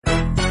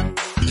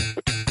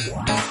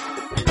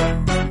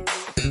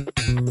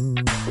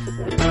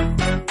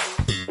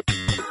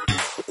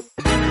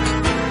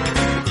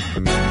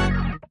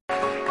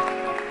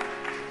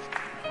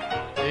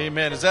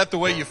Is that the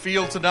way you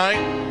feel tonight?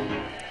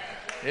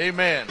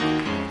 Amen.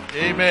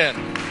 Amen.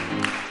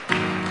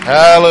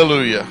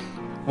 Hallelujah.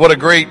 What a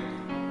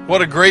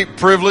great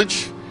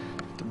privilege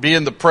to be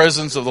in the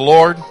presence of the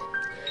Lord,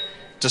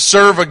 to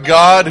serve a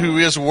God who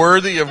is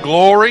worthy of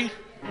glory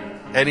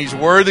and He's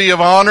worthy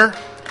of honor.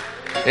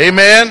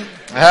 Amen.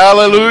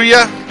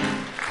 Hallelujah.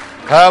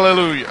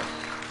 Hallelujah.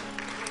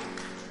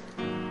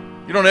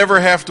 You don't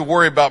ever have to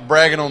worry about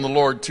bragging on the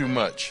Lord too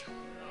much.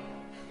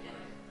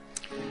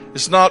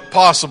 It's not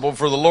possible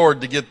for the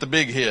Lord to get the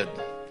big head.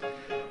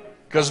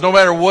 Because no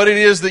matter what it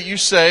is that you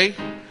say,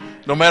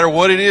 no matter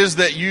what it is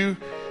that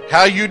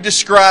how you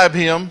describe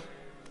Him,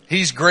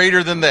 He's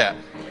greater than that.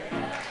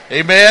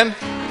 Amen?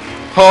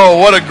 Oh,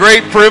 what a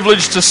great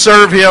privilege to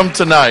serve Him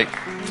tonight.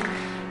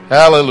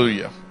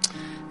 Hallelujah.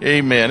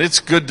 Amen.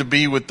 It's good to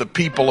be with the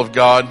people of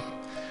God.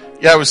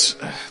 Yeah, I was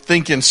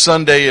thinking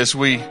Sunday as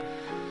we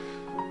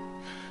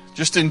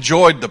just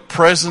enjoyed the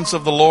presence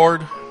of the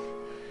Lord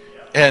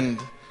and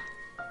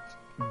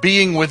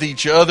being with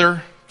each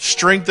other,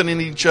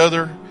 strengthening each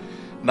other.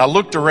 And I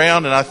looked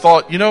around and I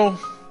thought,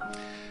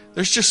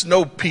 there's just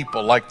no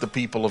people like the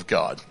people of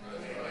God.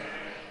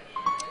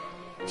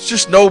 There's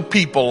just no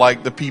people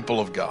like the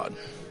people of God.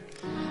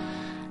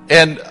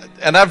 And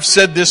I've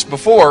said this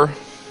before,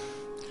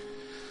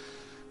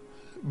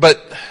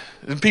 but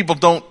people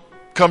don't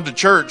come to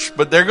church,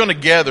 but they're going to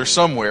gather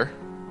somewhere.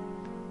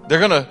 They're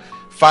going to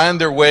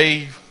find their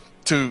way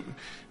to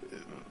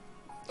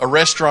a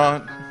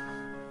restaurant,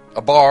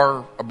 a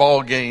bar, a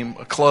ball game,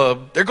 a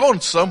club. They're going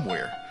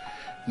somewhere.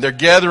 They're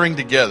gathering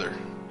together.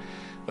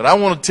 But I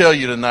want to tell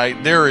you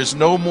tonight, there is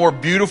no more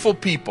beautiful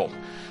people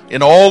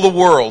in all the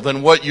world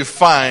than what you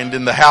find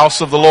in the house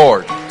of the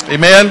Lord.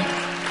 Amen?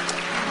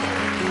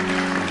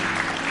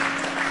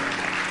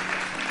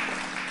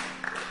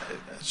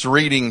 I was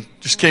reading,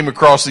 just came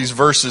across these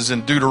verses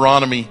in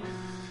Deuteronomy.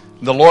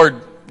 The Lord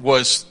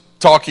was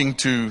talking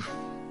through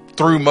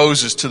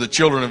Moses to the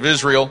children of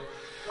Israel.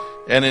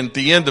 And at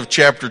the end of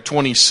chapter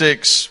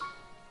 26,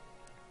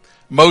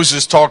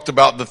 Moses talked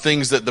about the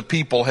things that the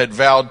people had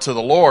vowed to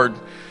the Lord.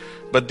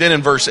 But then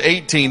in verse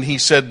 18, he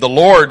said, "The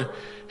Lord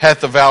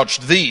hath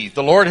avouched thee."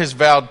 The Lord has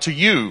vowed to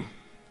you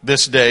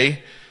this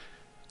day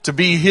to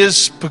be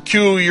His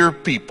peculiar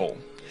people,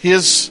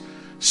 His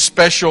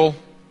special,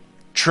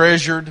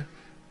 treasured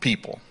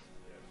people.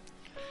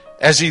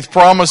 As He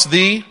promised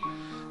thee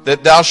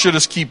that thou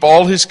shouldest keep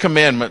all His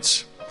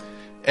commandments.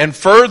 And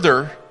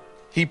further,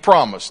 He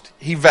promised,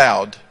 He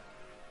vowed,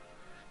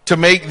 to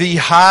make thee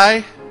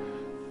high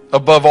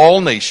above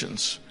all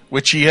nations,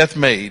 which He hath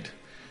made,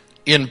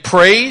 in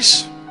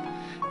praise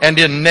and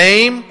in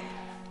name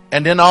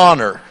and in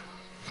honor,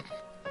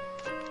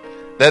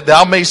 that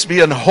thou mayst be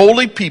an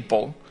holy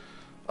people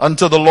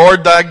unto the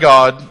Lord thy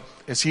God,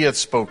 as He hath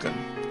spoken.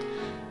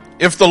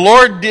 If the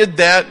Lord did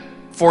that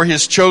for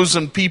His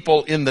chosen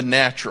people in the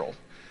natural,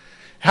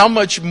 how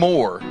much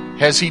more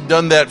has He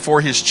done that for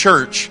His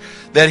church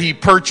that He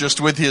purchased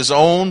with His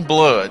own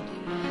blood?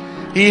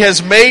 He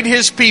has made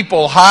His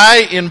people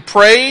high in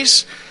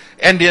praise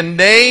and in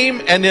name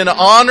and in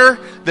honor,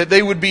 that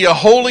they would be a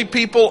holy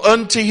people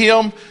unto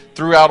Him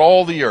throughout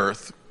all the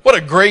earth. What a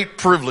great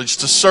privilege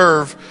to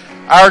serve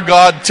our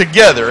God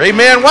together.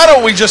 Amen. Why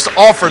don't we just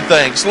offer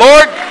thanks?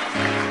 Lord,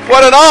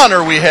 what an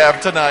honor we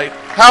have tonight.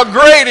 How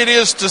great it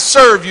is to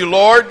serve You,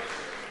 Lord,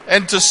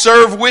 and to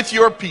serve with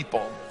Your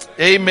people.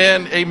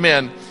 Amen.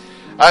 Amen.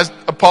 I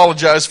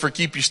apologize for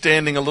keep you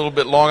standing a little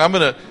bit long. I'm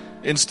going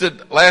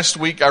to, last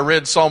week I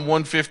read Psalm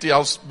 150.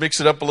 I'll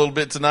mix it up a little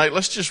bit tonight.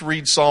 Let's just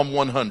read Psalm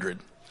 100.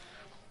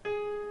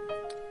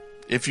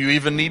 If you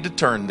even need to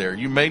turn there,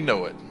 you may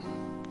know it.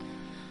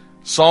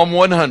 Psalm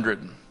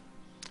 100.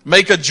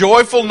 Make a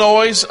joyful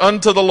noise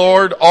unto the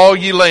Lord, all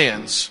ye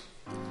lands.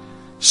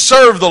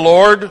 Serve the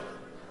Lord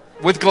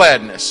with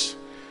gladness.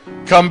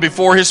 Come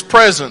before His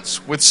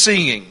presence with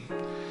singing.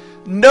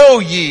 Know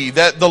ye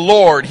that the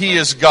Lord, He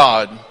is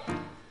God.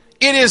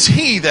 It is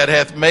He that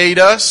hath made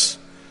us,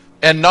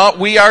 and not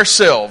we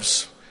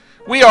ourselves.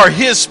 We are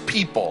His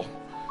people,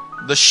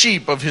 the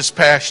sheep of His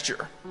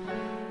pasture.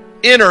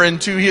 Enter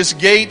into His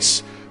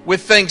gates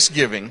with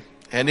thanksgiving,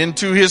 and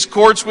into His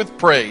courts with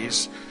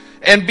praise.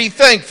 And be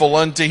thankful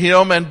unto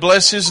Him, and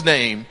bless His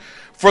name.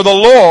 For the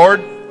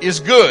Lord is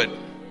good.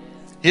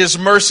 His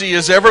mercy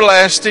is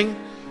everlasting,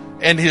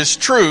 and His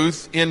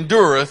truth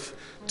endureth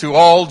to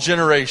all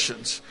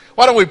generations.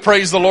 Why don't we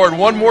praise the Lord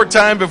one more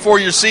time before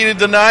you're seated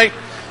tonight?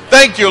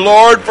 Thank You,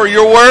 Lord, for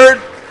Your word.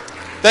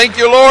 Thank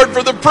You, Lord,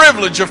 for the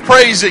privilege of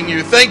praising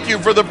You. Thank You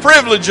for the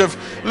privilege of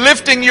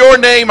lifting Your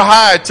name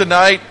high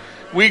tonight.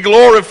 We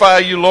glorify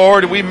You,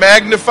 Lord, and we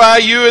magnify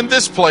You in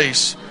this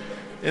place.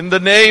 In the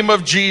name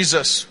of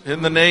Jesus.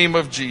 In the name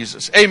of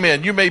Jesus.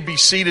 Amen. You may be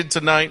seated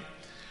tonight.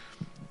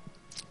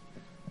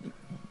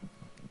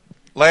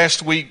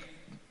 Last week,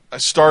 I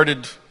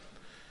started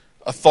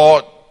a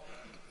thought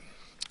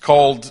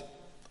called,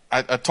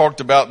 I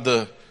talked about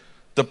the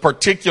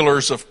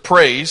particulars of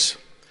praise,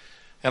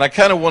 and I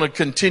kind of want to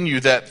continue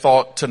that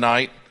thought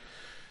tonight.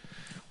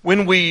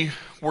 When we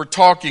were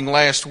talking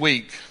last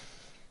week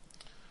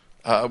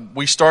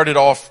we started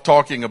off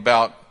talking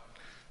about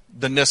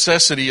the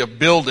necessity of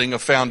building a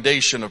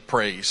foundation of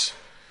praise.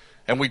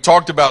 And we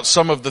talked about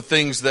some of the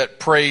things that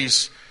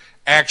praise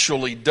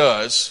actually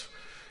does.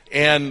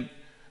 And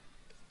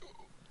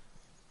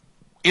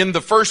in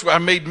the first, I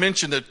made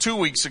mention that 2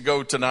 weeks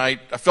ago tonight,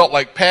 I felt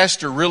like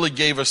Pastor really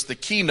gave us the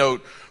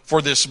keynote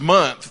for this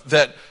month,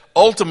 that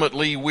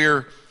ultimately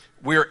we're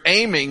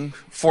aiming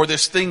for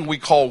this thing we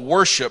call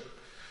worship.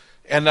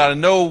 And I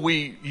know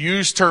we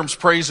use terms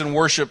praise and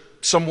worship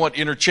somewhat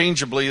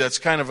interchangeably. That's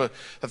kind of a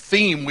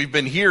theme we've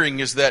been hearing,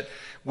 is that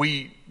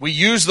we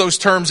use those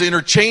terms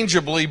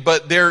interchangeably,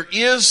 but there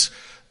is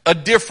a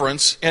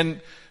difference.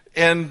 And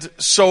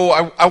so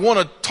I want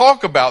to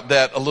talk about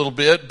that a little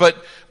bit,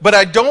 but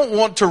I don't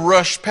want to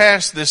rush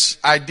past this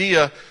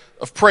idea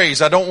of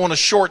praise. I don't want to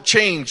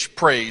shortchange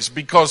praise,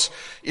 because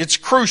it's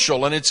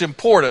crucial and it's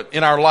important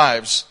in our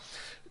lives.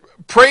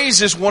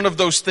 Praise is one of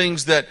those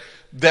things that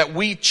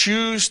we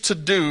choose to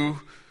do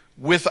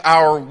with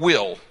our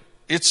will.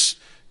 It's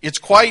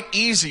quite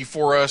easy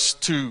for us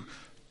to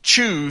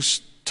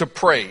choose to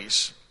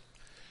praise.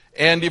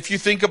 And if you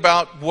think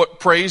about what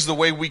praise, the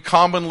way we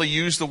commonly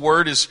use the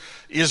word,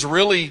 is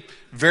really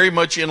very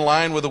much in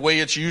line with the way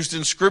it's used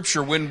in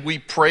Scripture. When we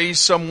praise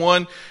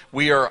someone,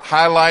 we are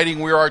highlighting,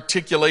 we are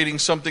articulating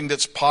something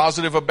that's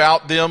positive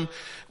about them,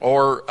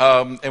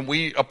 and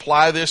we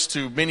apply this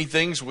to many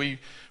things. We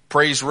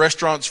praise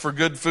restaurants for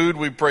good food.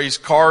 We praise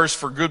cars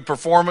for good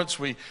performance.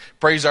 We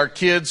praise our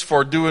kids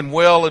for doing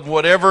well and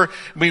whatever.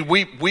 I mean,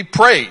 we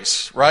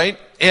praise, right?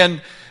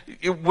 And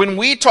when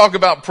we talk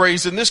about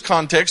praise in this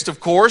context, of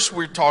course,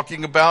 we're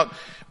talking about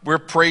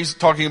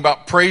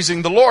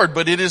praising the Lord,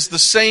 but it is the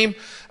same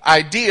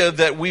idea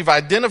that we've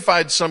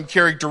identified some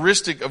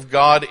characteristic of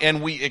God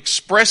and we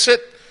express it,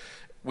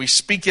 we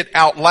speak it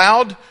out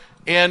loud,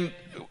 and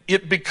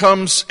it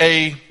becomes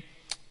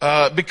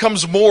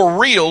more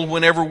real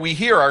whenever we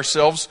hear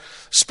ourselves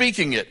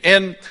speaking it.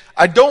 And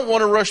I don't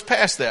want to rush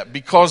past that,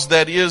 because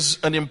that is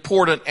an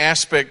important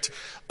aspect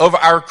of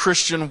our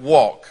Christian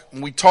walk.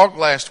 We talked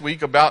last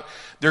week about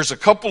there's a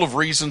couple of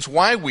reasons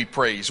why we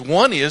praise.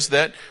 One is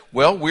that,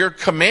 we're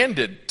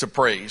commanded to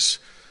praise.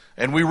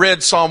 And we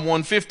read Psalm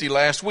 150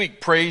 last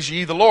week, praise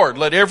ye the Lord.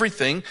 Let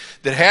everything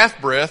that hath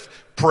breath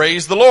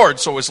praise the Lord.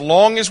 So as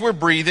long as we're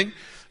breathing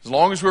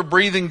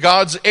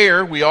God's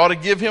air, we ought to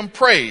give Him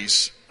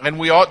praise. And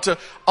we ought to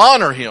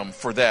honor Him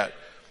for that.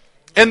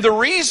 And the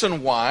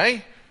reason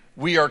why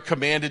we are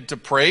commanded to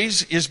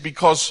praise is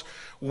because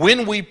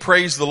when we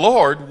praise the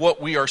Lord, what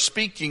we are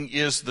speaking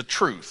is the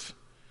truth.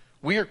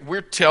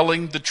 We're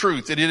telling the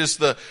truth. It is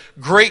the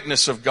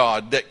greatness of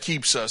God that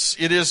keeps us.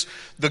 It is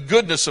the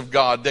goodness of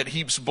God that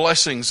heaps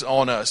blessings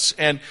on us.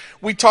 And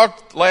we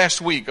talked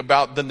last week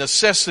about the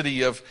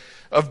necessity of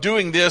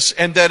doing this,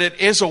 and that it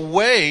is a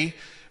way,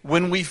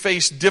 when we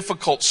face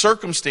difficult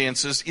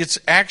circumstances, it's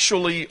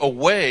actually a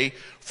way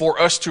for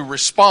us to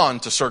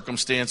respond to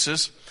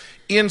circumstances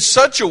in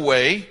such a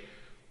way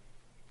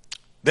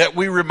that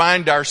we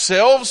remind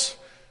ourselves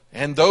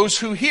and those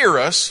who hear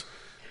us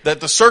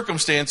that the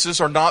circumstances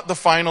are not the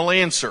final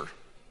answer.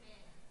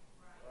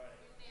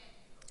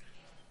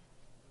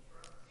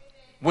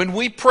 When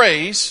we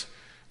praise,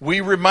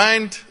 we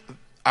remind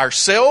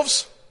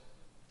ourselves,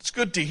 it's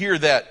good to hear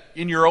that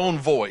in your own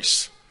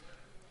voice,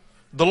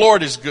 the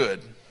Lord is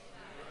good.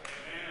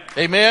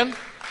 Amen?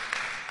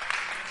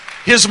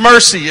 His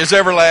mercy is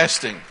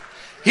everlasting.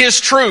 His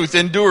truth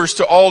endures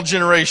to all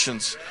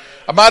generations.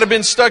 I might have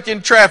been stuck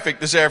in traffic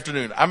this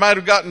afternoon. I might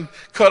have gotten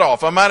cut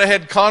off. I might have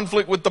had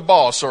conflict with the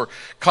boss or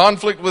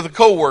conflict with a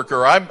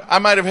coworker. I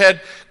might have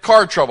had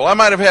car trouble. I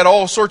might have had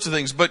all sorts of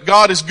things. But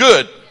God is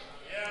good.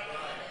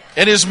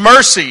 And His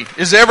mercy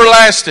is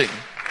everlasting.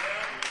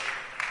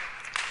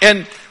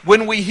 And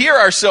when we hear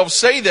ourselves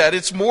say that,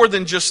 it's more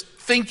than just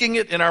thinking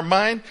it in our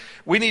mind.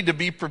 We need to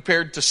be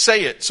prepared to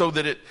say it so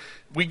that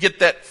we get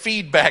that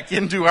feedback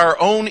into our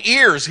own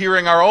ears,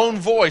 hearing our own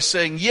voice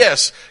saying,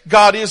 yes,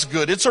 God is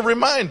good. It's a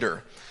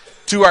reminder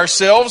to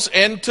ourselves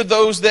and to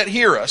those that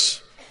hear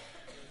us.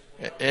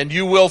 And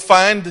you will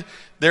find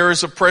there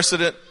is a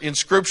precedent in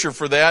Scripture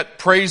for that,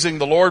 praising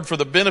the Lord for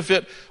the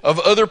benefit of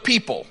other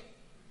people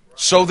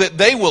so that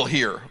they will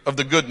hear of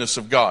the goodness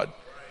of God.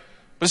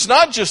 But it's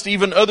not just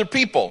even other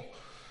people.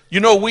 You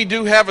know, we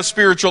do have a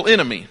spiritual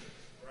enemy.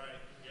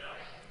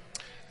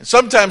 And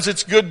sometimes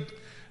it's good.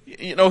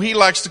 You know, he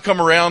likes to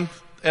come around,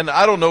 and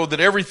I don't know that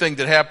everything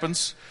that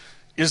happens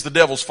is the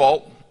devil's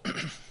fault.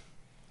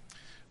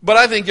 But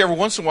I think every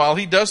once in a while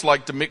he does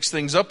like to mix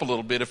things up a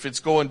little bit. If it's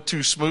going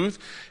too smooth,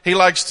 he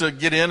likes to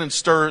get in and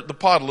stir the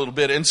pot a little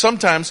bit. And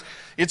sometimes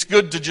it's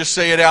good to just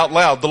say it out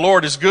loud. The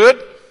Lord is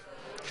good.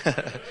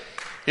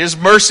 His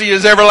mercy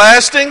is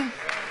everlasting.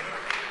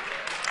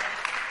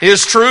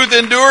 His truth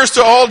endures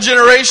to all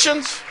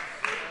generations.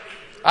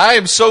 I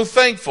am so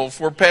thankful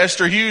for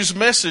Pastor Hughes'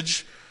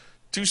 message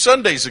 2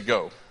 Sundays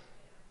ago.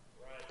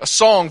 A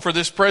song for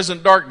this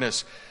present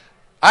darkness.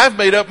 I've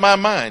made up my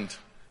mind.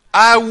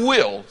 I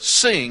will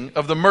sing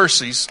of the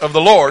mercies of the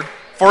Lord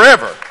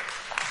forever.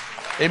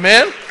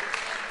 Amen?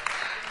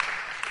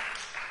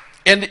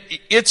 And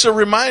it's a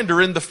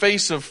reminder in the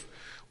face of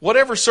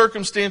whatever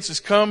circumstances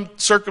come.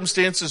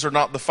 Circumstances are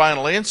not the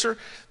final answer.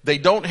 They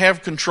don't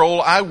have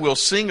control. I will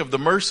sing of the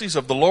mercies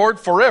of the Lord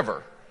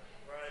forever.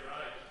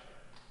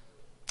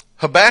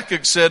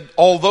 Habakkuk said,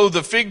 although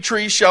the fig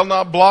tree shall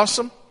not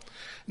blossom,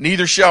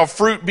 neither shall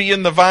fruit be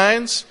in the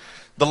vines,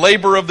 the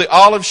labor of the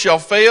olive shall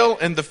fail,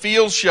 and the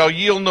fields shall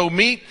yield no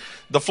meat.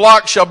 The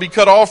flock shall be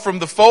cut off from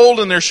the fold,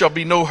 and there shall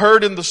be no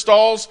herd in the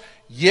stalls.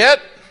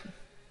 Yet,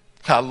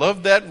 I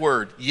love that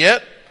word,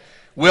 yet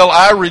will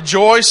I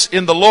rejoice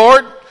in the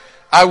Lord.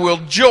 I will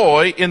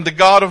joy in the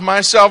God of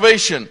my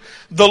salvation.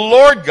 The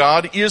Lord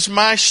God is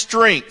my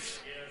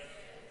strength.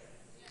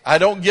 I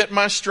don't get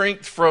my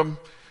strength from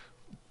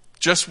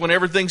just when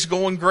everything's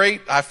going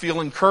great. I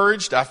feel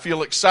encouraged. I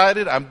feel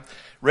excited. I'm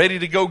ready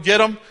to go get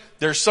them.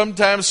 There's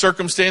sometimes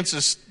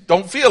circumstances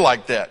don't feel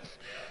like that.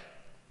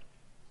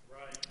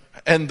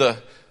 And the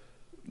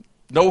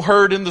no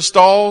herd in the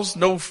stalls,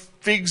 no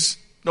figs,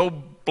 no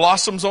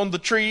blossoms on the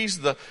trees,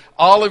 the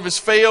olive has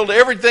failed,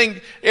 everything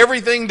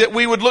that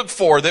we would look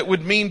for that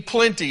would mean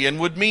plenty and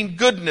would mean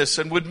goodness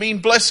and would mean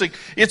blessing,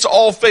 it's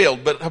all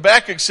failed. But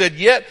Habakkuk said,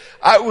 yet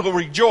I will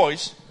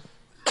rejoice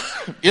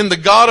in the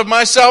God of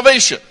my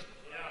salvation.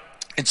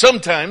 And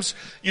sometimes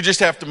you just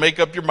have to make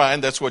up your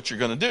mind that's what you're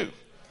going to do.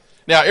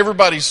 Now,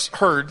 everybody's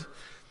heard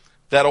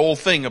that old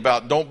thing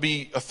about don't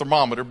be a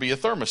thermometer, be a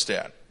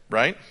thermostat,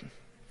 right?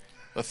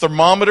 A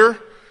thermometer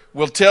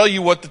will tell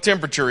you what the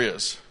temperature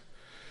is.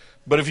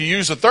 But if you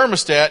use a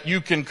thermostat,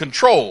 you can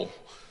control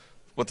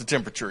what the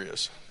temperature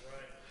is.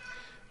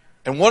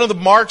 And one of the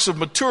marks of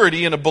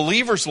maturity in a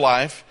believer's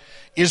life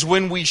is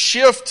when we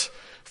shift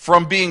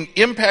from being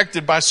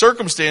impacted by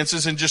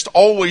circumstances and just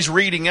always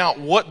reading out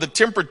what the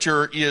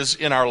temperature is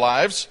in our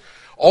lives,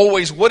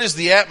 always what is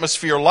the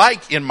atmosphere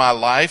like in my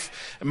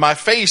life, and my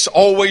face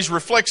always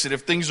reflects it.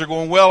 If things are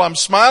going well, I'm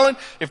smiling.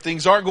 If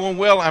things aren't going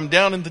well, I'm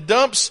down in the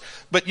dumps.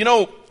 But you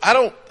know,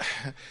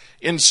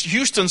 in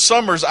Houston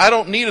summers, I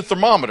don't need a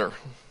thermometer.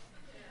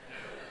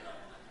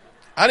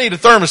 I need a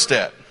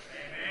thermostat.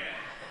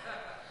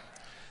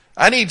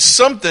 I need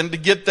something to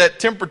get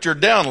that temperature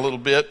down a little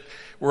bit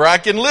where I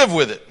can live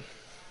with it.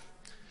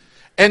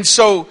 And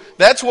so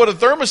that's what a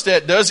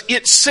thermostat does.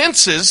 It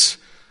senses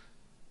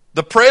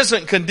the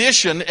present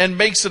condition and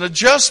makes an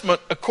adjustment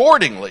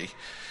accordingly.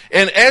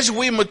 And as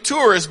we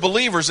mature as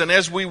believers and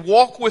as we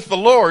walk with the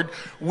Lord,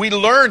 we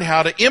learn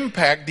how to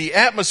impact the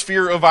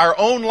atmosphere of our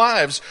own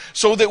lives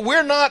so that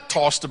we're not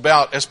tossed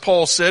about, as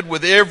Paul said,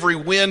 with every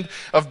wind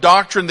of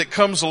doctrine that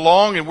comes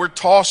along, and we're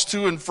tossed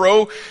to and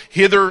fro,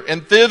 hither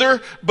and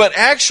thither. But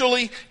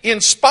actually,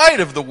 in spite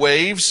of the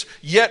waves,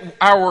 yet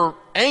our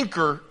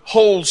anchor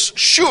holds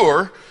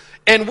sure,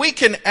 and we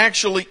can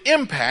actually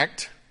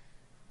impact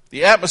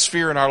the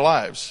atmosphere in our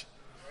lives.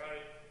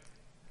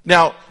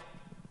 Now,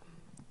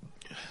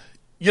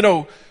 you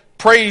know,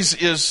 praise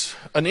is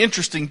an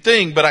interesting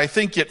thing, but I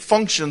think it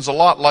functions a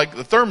lot like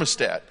the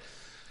thermostat.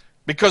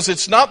 Because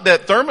it's not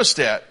that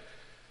thermostat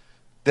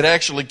that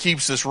actually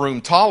keeps this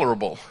room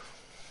tolerable.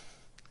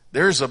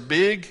 There's a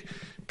big,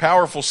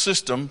 powerful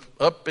system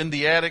up in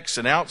the attics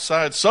and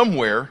outside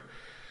somewhere.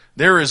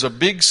 There is a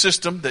big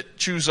system that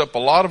chews up a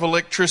lot of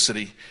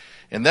electricity.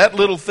 And that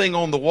little thing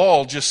on the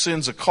wall just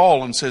sends a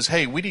call and says,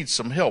 hey, we need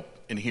some help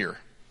in here.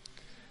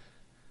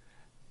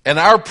 And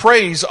our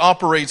praise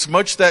operates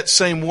much that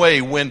same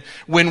way. When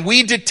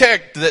we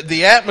detect that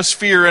the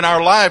atmosphere in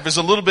our life is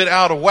a little bit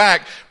out of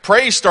whack,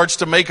 praise starts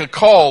to make a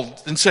call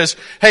and says,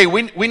 hey,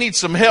 we need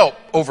some help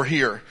over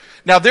here.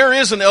 Now, there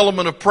is an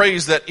element of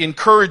praise that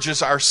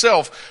encourages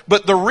ourselves,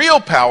 but the real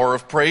power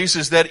of praise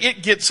is that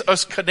it gets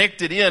us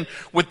connected in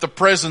with the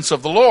presence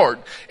of the Lord.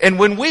 And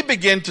when we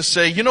begin to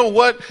say, you know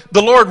what,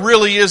 the Lord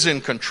really is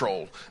in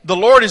control. The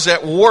Lord is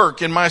at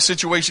work in my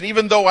situation.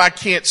 Even though I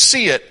can't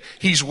see it,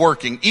 He's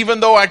working.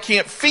 Even though I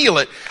can't feel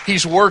it,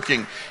 He's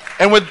working.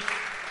 And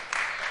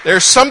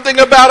there's something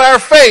about our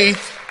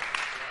faith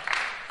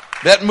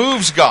that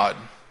moves God.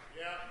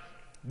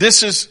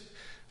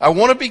 I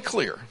want to be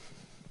clear.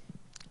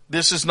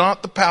 This is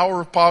not the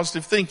power of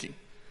positive thinking.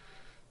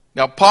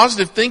 Now,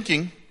 positive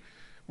thinking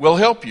will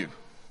help you.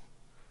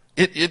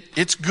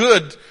 It's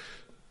good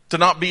to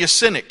not be a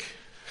cynic.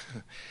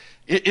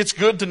 It's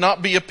good to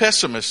not be a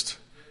pessimist.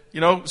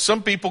 You know,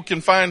 some people can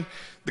find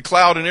the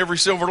cloud in every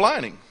silver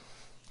lining.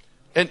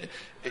 And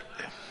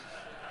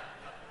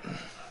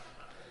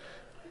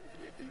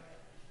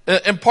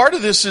part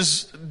of this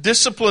is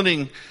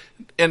disciplining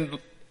and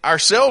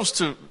ourselves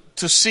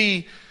to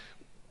see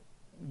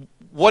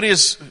what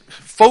is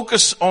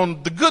focus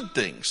on the good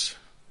things.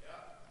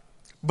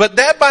 But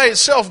that by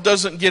itself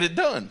doesn't get it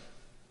done.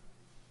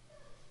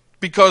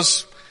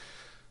 Because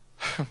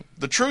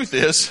the truth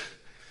is,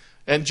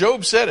 and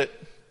Job said it,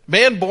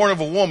 man born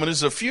of a woman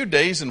is a few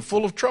days and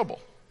full of trouble.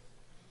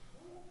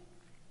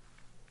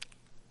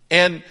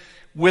 And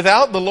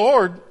without the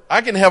Lord,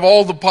 I can have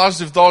all the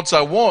positive thoughts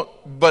I want,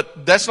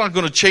 but that's not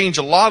going to change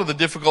a lot of the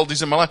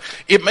difficulties in my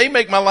life. It may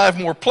make my life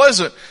more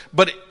pleasant,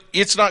 but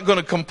it's not going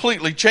to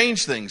completely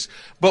change things.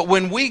 But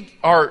when we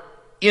are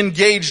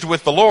engaged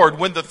with the Lord,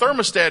 when the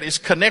thermostat is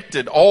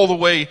connected all the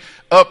way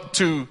up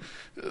to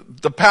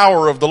the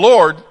power of the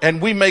Lord,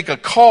 and we make a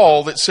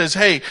call that says,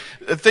 hey,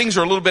 things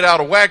are a little bit out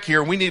of whack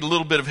here, we need a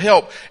little bit of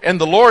help,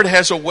 and the Lord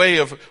has a way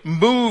of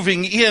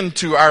moving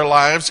into our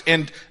lives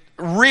and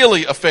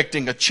really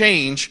affecting a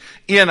change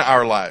in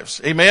our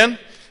lives. Amen?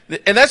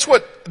 And that's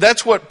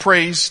what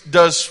praise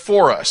does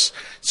for us.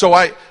 So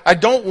I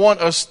don't want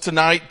us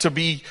tonight to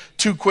be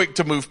too quick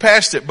to move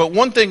past it, but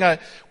one thing I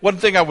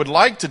would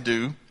like to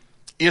do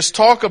is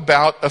talk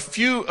about a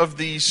few of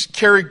these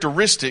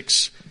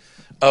characteristics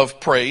of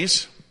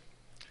praise.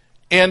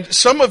 And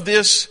some of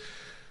this,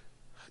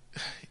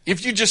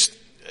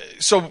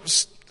 so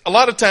a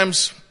lot of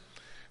times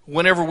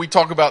whenever we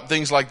talk about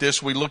things like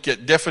this, we look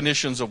at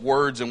definitions of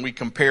words and we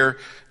compare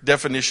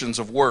definitions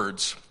of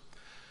words.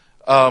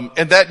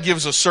 And that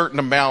gives a certain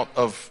amount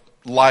of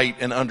light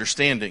and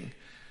understanding.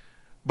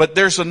 But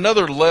there's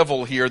another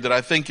level here that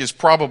I think is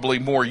probably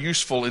more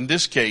useful in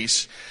this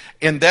case,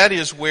 and that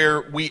is where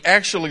we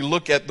actually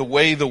look at the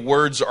way the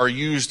words are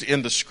used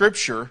in the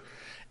Scripture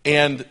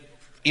and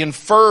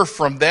infer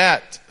from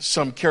that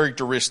some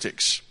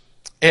characteristics.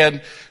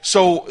 And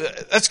so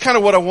that's kind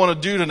of what I want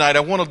to do tonight. I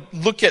want to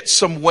look at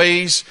some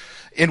ways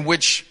in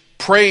which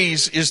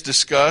praise is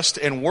discussed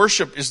and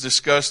worship is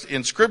discussed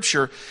in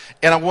Scripture,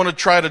 and I want to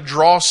try to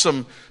draw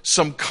some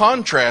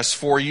contrasts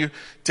for you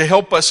to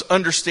help us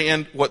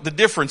understand what the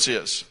difference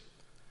is.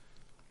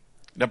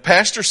 Now,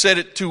 Pastor said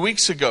it 2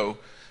 weeks ago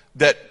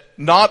that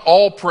not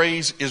all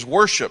praise is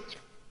worship,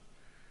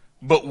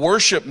 but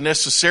worship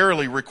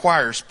necessarily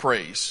requires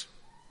praise.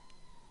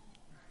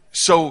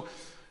 So,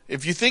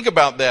 if you think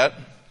about that,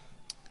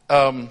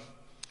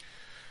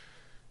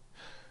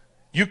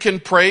 you can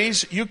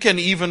praise, you can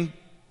even,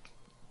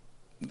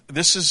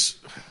 this is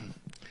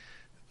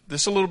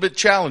a little bit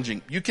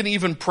challenging. You can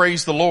even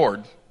praise the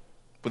Lord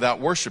without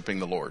worshiping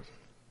the Lord.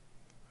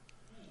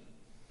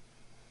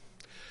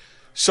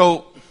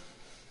 So,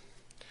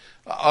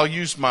 I'll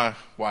use my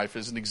wife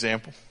as an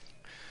example.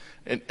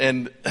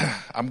 And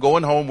I'm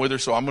going home with her,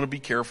 so I'm going to be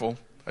careful.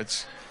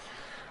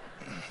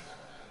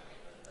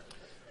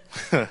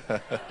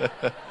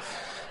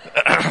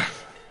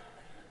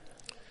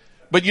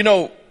 But you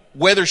know,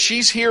 whether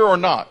she's here or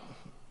not,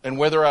 and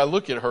whether I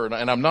look at her,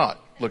 and I'm not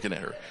looking at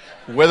her,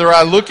 whether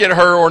I look at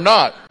her or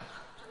not,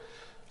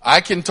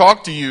 I can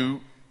talk to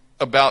you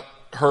about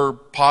her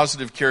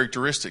positive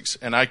characteristics,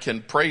 and I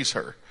can praise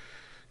her.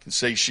 I can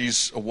say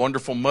she's a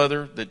wonderful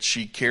mother, that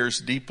she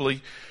cares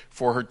deeply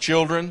for her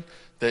children,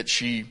 that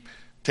she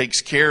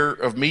takes care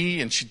of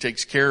me and she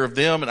takes care of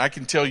them, and I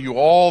can tell you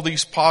all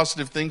these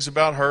positive things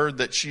about her,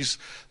 that she's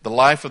the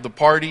life of the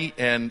party.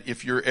 And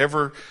if you're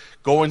ever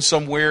going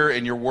somewhere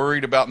and you're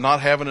worried about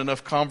not having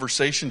enough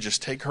conversation,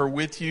 just take her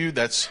with you.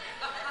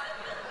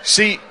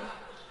 See,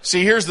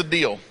 here's the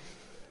deal.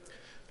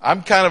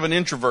 I'm kind of an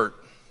introvert.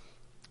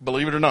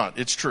 Believe it or not,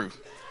 it's true.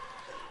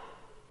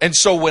 And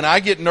so when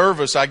I get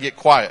nervous, I get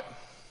quiet.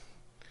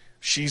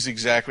 She's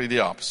exactly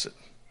the opposite.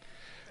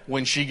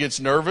 When she gets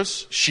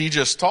nervous, she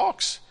just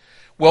talks.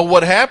 Well,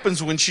 what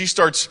happens when she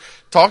starts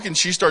talking,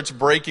 she starts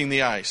breaking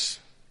the ice.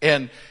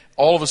 And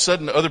all of a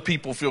sudden, other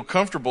people feel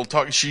comfortable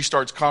talking. She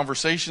starts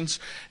conversations,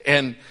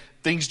 and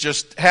things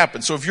just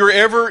happen. So if you're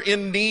ever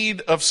in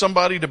need of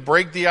somebody to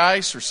break the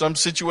ice or some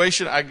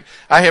situation,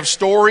 I have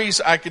stories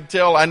I can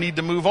tell. I need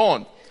to move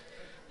on.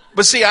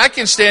 But see, I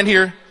can stand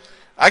here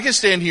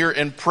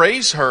and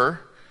praise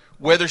her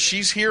whether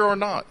she's here or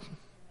not.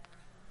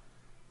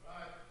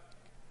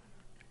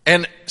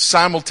 And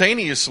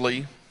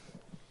simultaneously,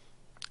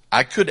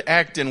 I could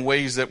act in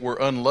ways that were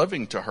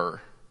unloving to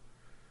her.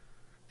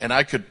 And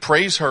I could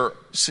praise her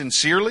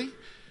sincerely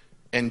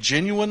and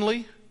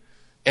genuinely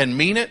and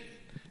mean it,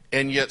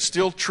 and yet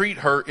still treat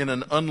her in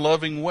an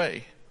unloving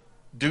way.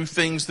 Do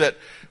things that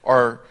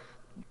are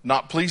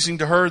not pleasing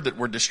to her, that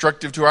were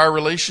destructive to our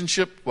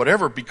relationship,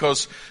 whatever,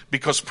 because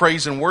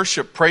praise and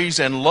worship, praise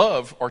and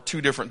love are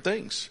two different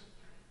things.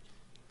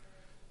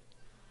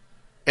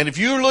 And if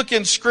you look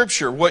in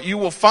Scripture, what you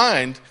will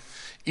find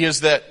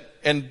is that,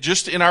 and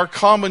just in our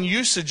common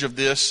usage of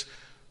this,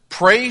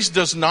 praise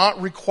does not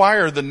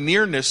require the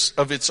nearness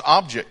of its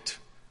object.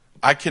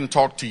 I can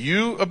talk to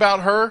you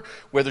about her,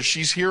 whether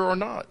she's here or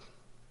not.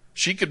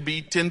 She could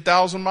be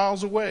 10,000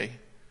 miles away.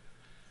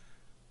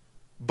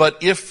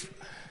 But if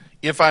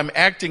I'm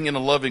acting in a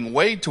loving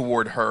way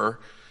toward her,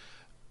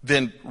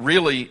 then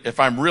really,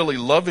 if I'm really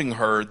loving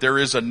her, there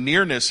is a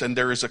nearness and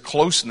there is a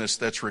closeness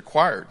that's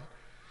required.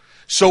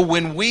 So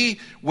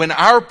when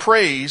our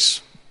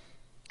praise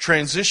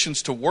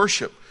transitions to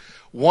worship,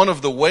 one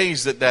of the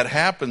ways that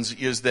happens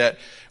is that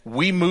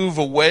we move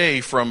away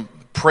from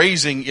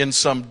praising in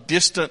some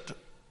distant,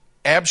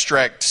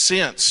 abstract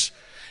sense,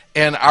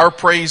 and our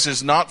praise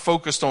is not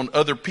focused on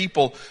other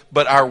people,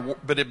 but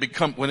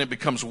when it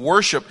becomes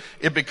worship,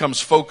 it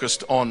becomes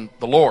focused on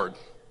the Lord.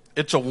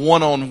 It's a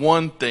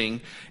one-on-one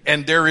thing,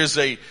 and there is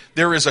a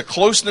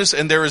closeness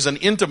and there is an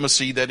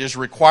intimacy that is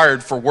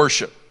required for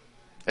worship.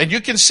 And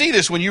you can see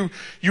this when you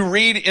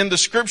read in the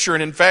Scripture.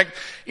 And in fact,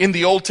 in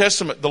the Old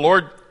Testament, the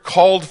Lord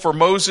called for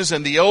Moses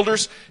and the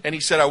elders, and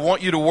he said, I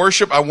want you to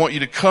worship, I want you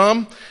to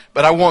come,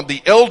 but I want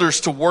the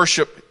elders to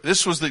worship.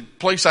 This was the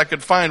place I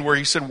could find where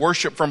he said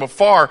worship from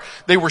afar.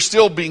 They were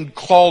still being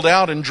called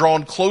out and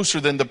drawn closer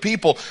than the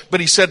people, but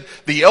he said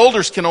the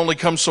elders can only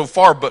come so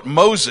far, but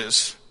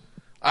Moses,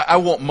 I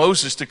want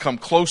Moses to come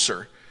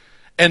closer.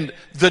 And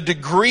the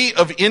degree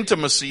of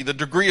intimacy, the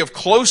degree of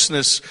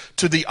closeness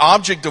to the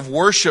object of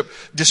worship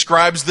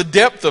describes the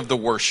depth of the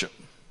worship.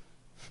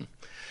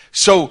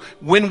 So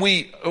when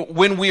we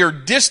are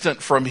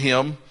distant from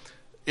him,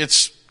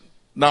 it's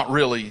not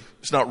really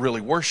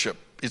worship.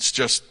 It's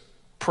just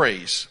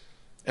praise.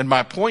 And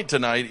my point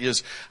tonight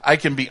is I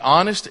can be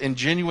honest and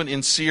genuine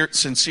and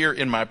sincere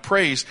in my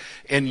praise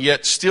and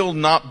yet still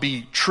not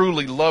be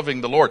truly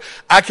loving the Lord.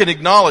 I can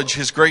acknowledge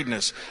his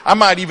greatness. I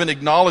might even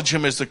acknowledge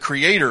him as the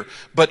creator,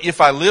 but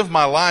if I live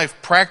my life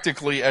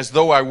practically as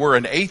though I were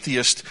an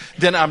atheist,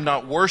 then I'm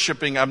not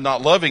worshiping, I'm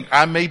not loving.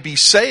 I may be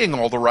saying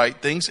all the right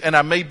things and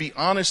I may be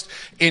honest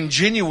and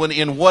genuine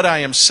in what I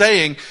am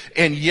saying,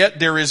 and yet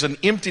there is an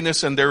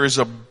emptiness and there is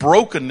a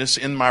brokenness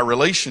in my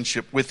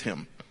relationship with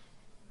him.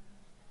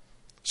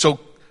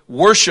 So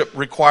worship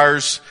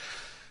requires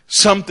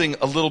something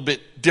a little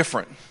bit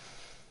different.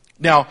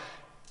 Now,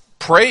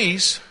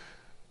 praise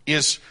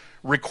is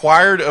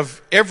required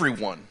of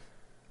everyone.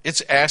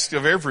 It's asked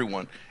of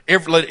everyone.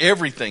 Let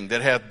everything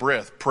that hath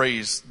breath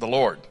praise the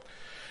Lord.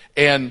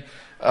 And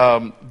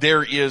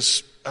there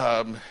is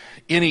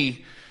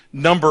any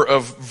number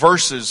of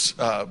verses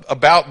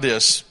about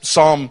this.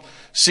 Psalm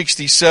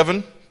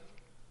 67.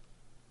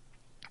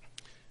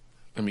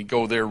 Let me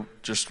go there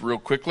just real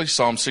quickly.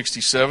 Psalm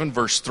 67,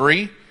 verse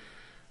 3.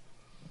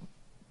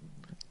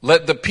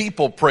 Let the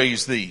people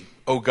praise thee,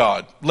 O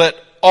God. Let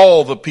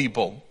all the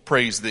people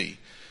praise thee.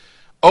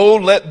 O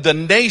let the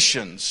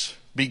nations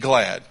be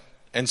glad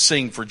and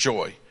sing for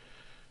joy.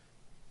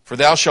 For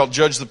thou shalt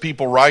judge the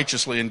people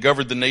righteously and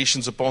govern the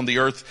nations upon the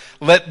earth.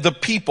 Let the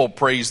people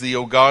praise thee,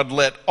 O God.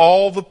 Let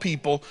all the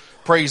people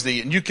praise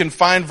thee. And you can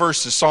find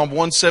verses. Psalm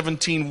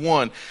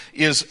 117:1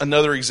 is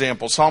another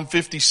example. Psalm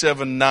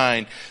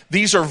 57:9.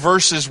 These are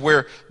verses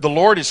where the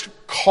Lord is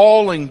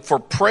calling for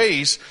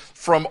praise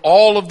from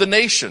all of the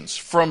nations,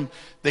 from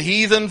the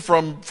heathen,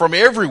 from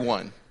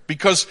everyone,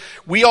 because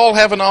we all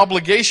have an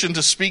obligation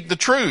to speak the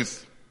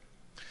truth.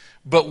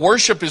 But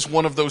worship is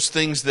one of those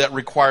things that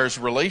requires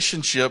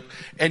relationship,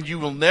 and you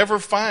will never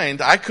find,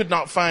 I could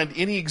not find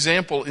any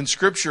example in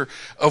Scripture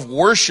of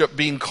worship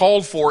being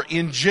called for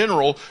in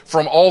general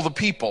from all the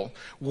people.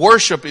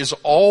 Worship is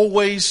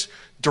always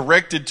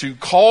directed to,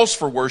 calls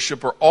for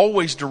worship are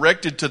always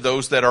directed to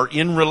those that are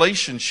in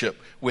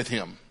relationship with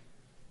him.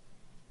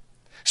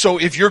 So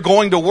if you're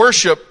going to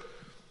worship,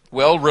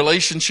 well,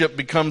 relationship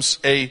becomes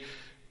a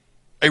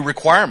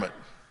requirement.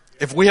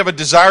 If we have a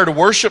desire to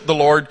worship the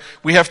Lord,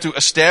 we have to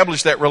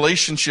establish that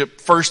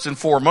relationship first and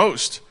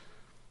foremost.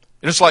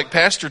 And it's like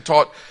Pastor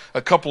taught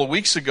a couple of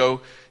weeks ago.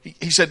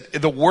 He said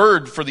the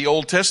word for the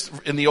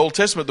in the Old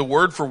Testament, the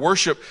word for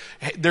worship,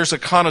 there's a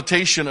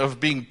connotation of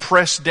being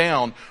pressed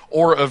down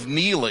or of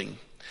kneeling.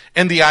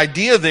 And the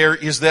idea there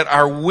is that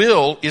our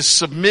will is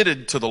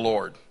submitted to the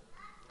Lord.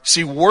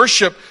 See,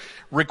 worship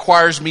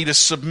requires me to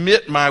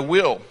submit my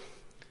will.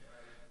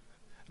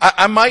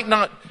 I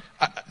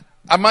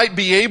might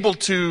be able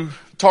to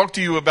talk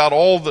to you about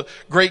all the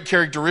great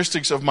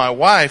characteristics of my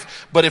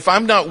wife, but if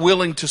I'm not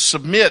willing to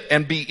submit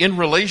and be in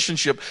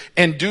relationship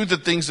and do the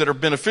things that are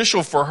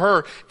beneficial for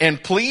her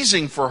and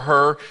pleasing for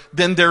her,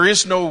 then there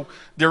is no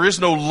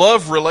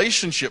love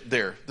relationship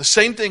there. The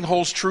same thing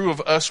holds true of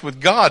us with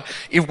God.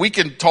 If we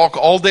can talk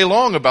all day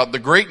long about the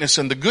greatness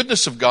and the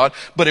goodness of God,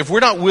 but if we're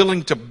not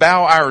willing to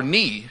bow our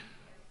knee,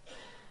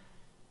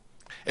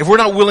 if we're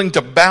not willing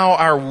to bow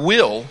our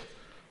will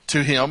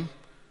to him,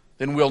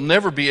 then we'll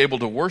never be able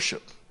to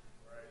worship.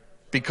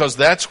 Because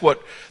that's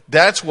what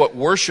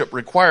worship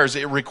requires.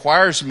 It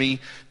requires me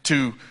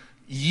to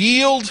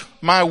yield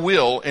my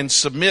will and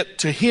submit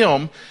to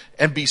him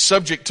and be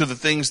subject to the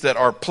things that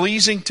are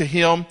pleasing to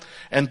him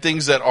and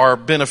things that are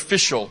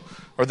beneficial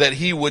or that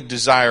he would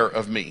desire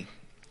of me.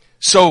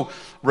 So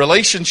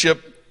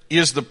relationship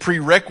is the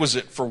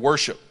prerequisite for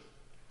worship.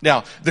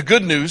 Now, the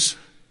good news,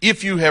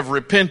 if you have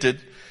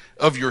repented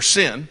of your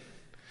sin,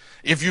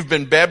 if you've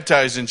been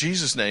baptized in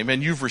Jesus' name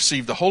and you've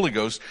received the Holy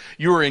Ghost,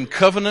 you are in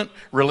covenant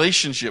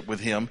relationship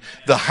with him.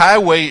 The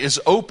highway is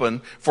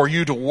open for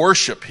you to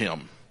worship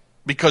him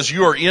because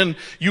you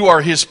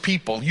are his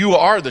people. You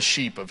are the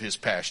sheep of his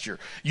pasture.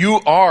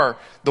 You are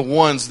the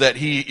ones that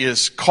he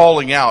is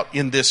calling out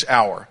in this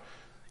hour.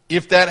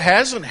 If that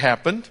hasn't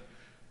happened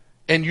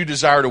and you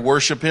desire to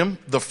worship him,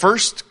 the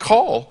first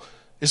call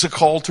is a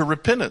call to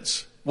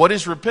repentance. What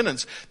is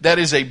repentance? That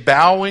is a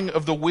bowing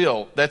of the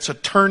will. That's a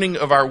turning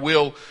of our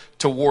will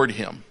toward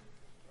him.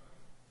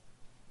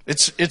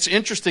 It's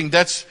interesting.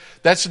 That's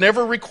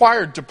never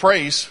required to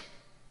praise.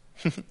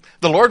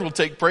 The Lord will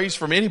take praise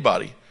from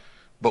anybody.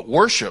 But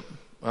worship,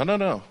 I don't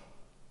know.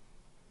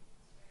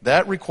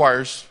 That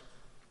requires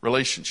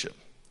relationship.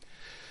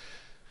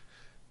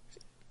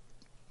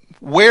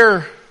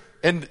 Where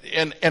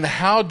and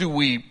how do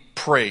we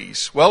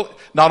praise? Well,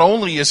 not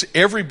only is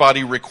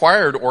everybody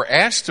required or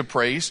asked to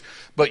praise,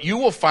 but you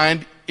will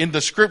find in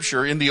the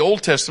Scripture, in the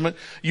Old Testament,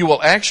 you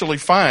will actually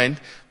find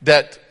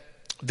that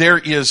there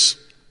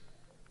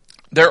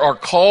are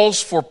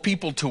calls for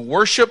people to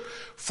worship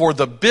for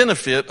the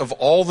benefit of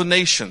all the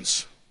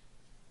nations.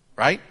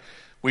 Right?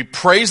 We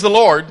praise the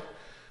Lord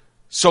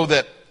so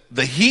that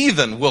the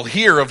heathen will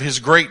hear of His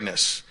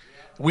greatness.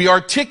 We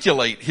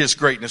articulate His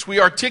greatness. We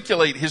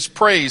articulate His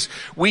praise.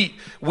 We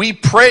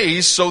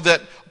praise so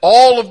that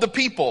all of the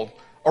people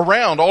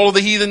around, all of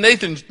the heathen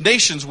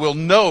nations will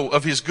know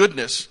of His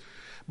goodness.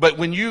 But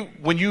when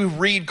you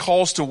read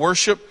calls to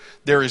worship,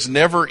 there is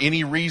never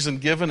any reason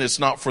given. It's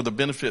not for the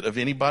benefit of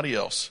anybody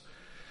else.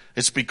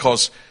 It's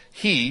because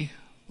He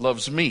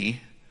loves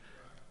me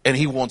and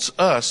He wants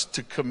us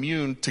to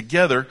commune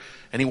together,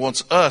 and He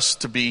wants us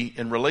to be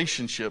in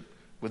relationship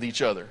with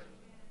each other.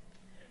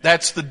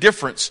 That's the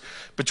difference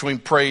between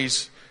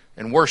praise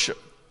and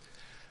worship.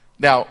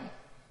 Now,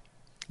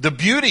 the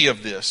beauty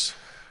of this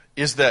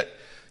is that,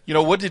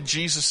 what did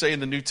Jesus say in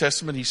the New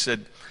Testament? He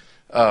said,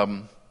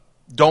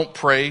 don't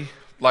pray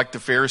like the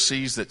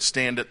Pharisees that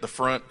stand at the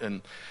front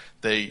and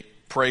they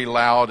pray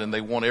loud and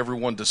they want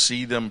everyone to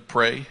see them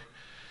pray.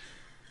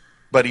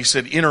 But He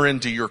said, enter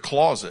into your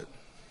closet.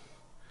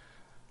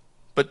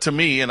 But to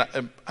me, and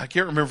I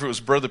can't remember if it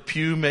was Brother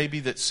Pugh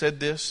maybe that said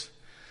this,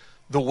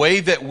 the way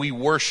that we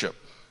worship,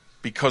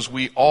 because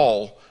we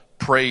all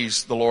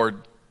praise the Lord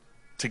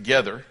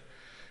together,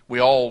 we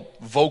all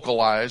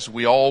vocalize,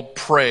 we all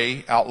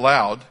pray out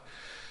loud,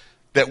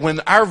 that when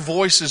our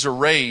voices are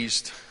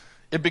raised,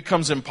 it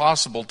becomes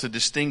impossible to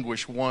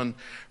distinguish one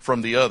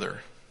from the other.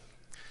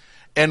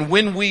 And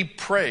when we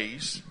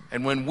praise,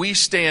 and when we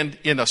stand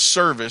in a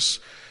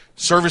services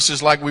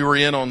like we were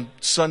in on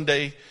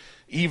Sunday,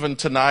 even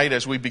tonight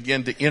as we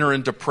begin to enter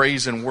into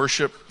praise and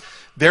worship,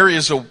 there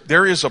is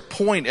a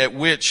point at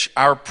which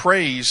our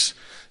praise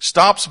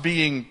stops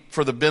being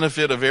for the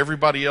benefit of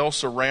everybody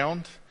else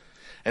around,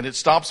 and it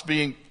stops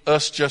being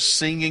us just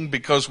singing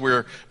because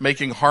we're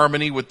making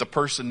harmony with the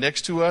person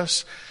next to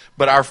us,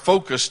 but our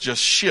focus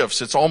just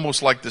shifts. It's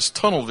almost like this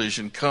tunnel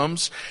vision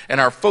comes, and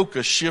our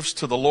focus shifts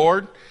to the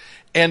Lord.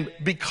 And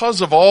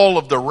because of all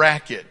of the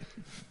racket,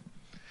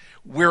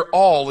 we're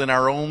all in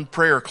our own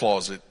prayer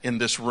closet in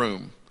this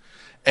room.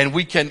 And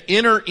we can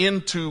enter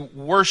into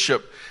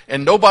worship,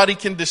 and nobody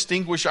can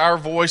distinguish our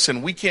voice,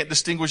 and we can't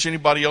distinguish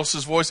anybody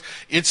else's voice.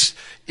 It's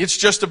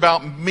just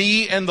about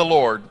me and the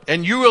Lord.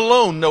 And you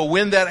alone know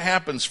when that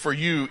happens for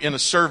you in a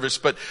service.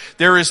 But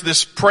there is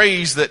this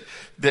praise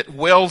that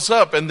wells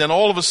up, and then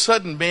all of a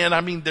sudden,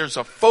 there's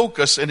a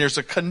focus and there's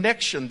a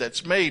connection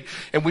that's made,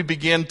 and we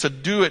begin to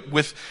do it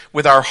with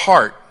our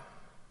heart.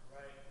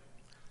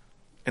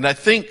 And I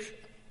think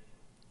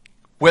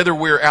whether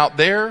we're out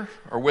there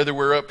or whether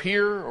we're up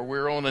here or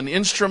we're on an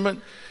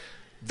instrument,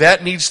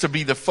 that needs to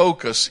be the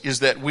focus,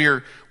 is that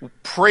we're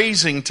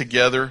praising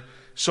together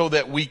so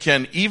that we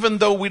can, even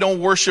though we don't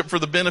worship for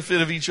the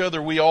benefit of each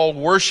other, we all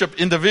worship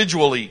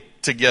individually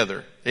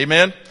together.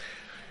 Amen?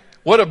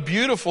 What a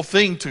beautiful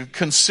thing to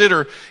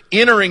consider,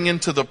 entering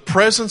into the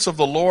presence of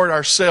the Lord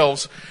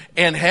ourselves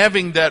and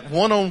having that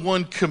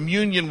one-on-one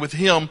communion with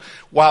Him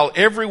while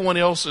everyone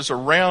else is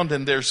around,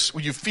 and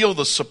you feel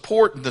the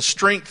support and the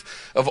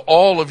strength of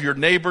all of your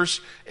neighbors,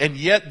 and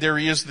yet there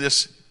is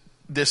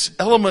this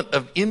element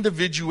of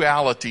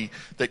individuality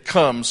that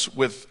comes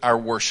with our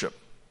worship.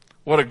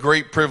 What a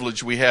great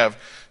privilege we have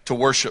to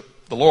worship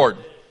the Lord.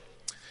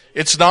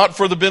 It's not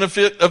for the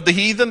benefit of the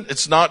heathen.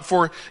 It's not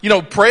for,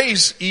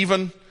 praise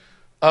even.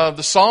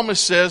 The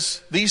psalmist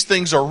says, these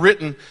things are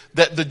written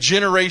that the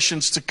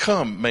generations to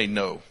come may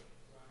know.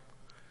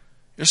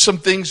 There's some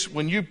things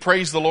when you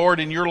praise the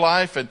Lord in your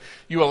life and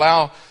you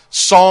allow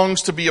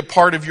songs to be a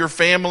part of your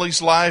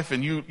family's life,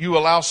 and you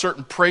allow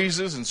certain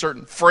praises and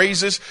certain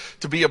phrases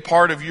to be a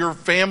part of your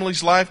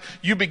family's life,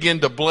 you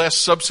begin to bless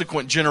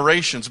subsequent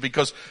generations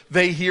because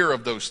they hear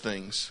of those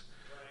things.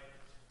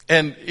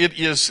 And it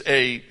is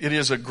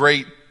a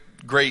great,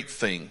 great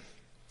thing.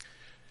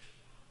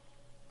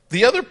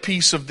 The other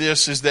piece of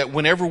this is that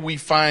whenever we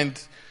find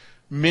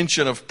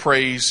mention of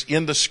praise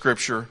in the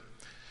Scripture,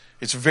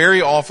 it's very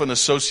often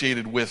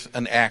associated with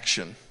an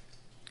action.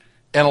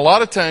 And a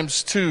lot of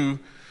times, too,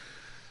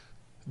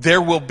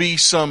 there will be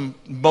some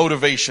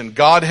motivation.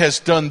 God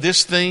has done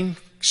this thing,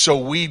 so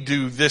we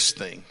do this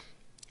thing.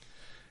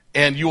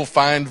 And you'll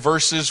find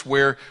verses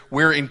where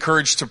we're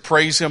encouraged to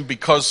praise Him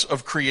because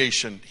of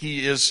creation.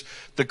 He is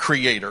the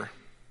creator.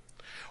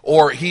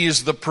 Or He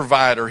is the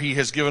provider. He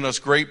has given us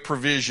great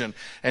provision.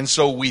 And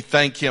so we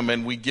thank Him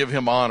and we give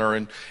Him honor.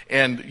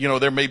 And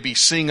there may be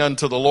sing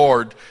unto the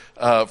Lord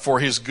for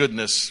His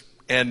goodness.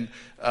 And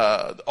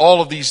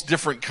all of these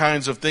different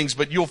kinds of things.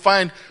 But you'll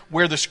find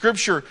where the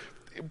Scripture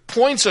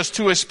points us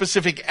to a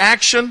specific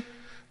action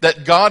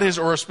that God has,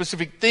 or a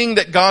specific thing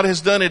that God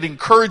has done, it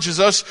encourages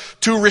us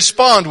to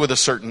respond with a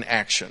certain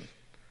action.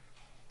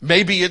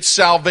 Maybe it's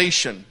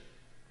salvation.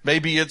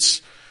 Maybe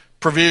it's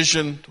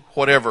provision,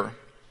 whatever.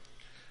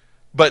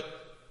 But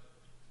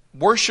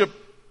worship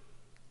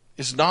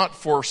is not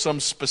for some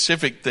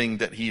specific thing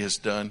that he has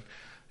done.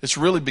 It's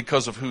really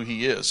because of who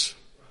he is.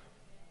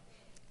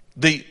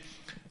 The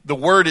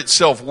word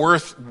itself,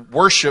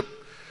 worship,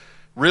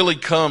 really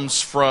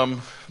comes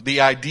from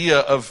the idea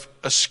of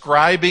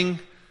ascribing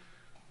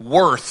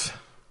worth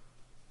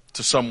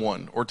to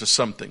someone or to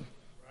something.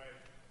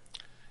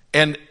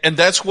 And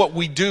that's what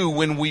we do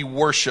when we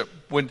worship,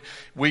 when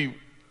we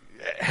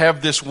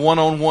have this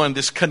one-on-one,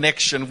 this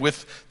connection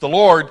with the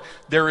Lord.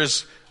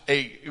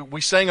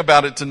 We sang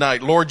about it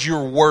tonight, Lord,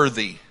 you're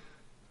worthy.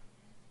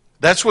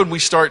 That's when we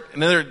start,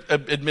 and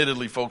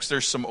admittedly, folks,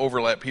 there's some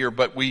overlap here,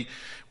 but we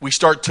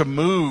start to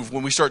move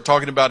when we start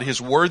talking about his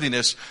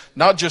worthiness,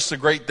 not just the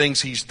great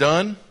things he's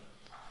done,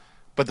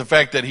 but the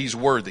fact that he's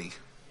worthy.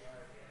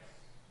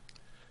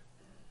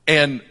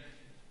 And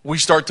we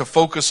start to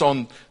focus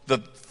on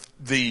the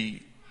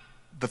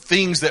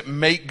things that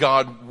make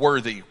God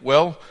worthy.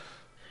 Well,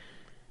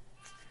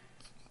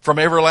 from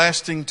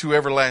everlasting to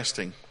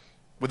everlasting,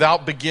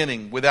 without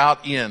beginning,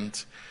 without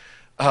end,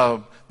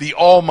 the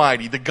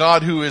Almighty, the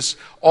God who is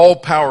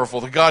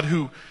all-powerful, the God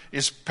who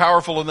is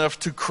powerful enough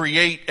to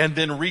create and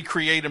then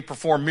recreate and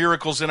perform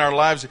miracles in our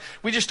lives.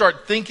 We just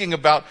start thinking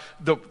about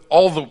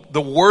all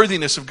the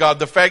worthiness of God,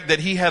 the fact that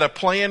he had a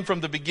plan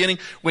from the beginning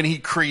when he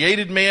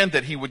created man,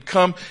 that he would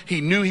come. He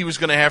knew he was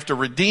going to have to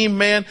redeem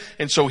man,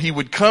 and so he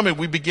would come, and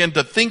we begin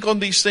to think on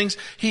these things.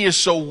 He is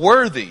so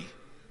worthy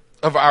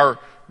of our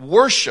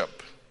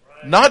worship,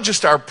 not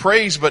just our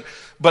praise, but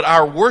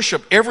our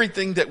worship,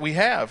 everything that we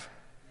have.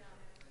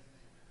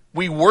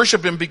 We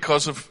worship him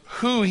because of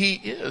who he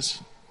is.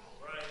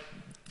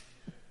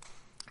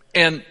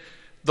 And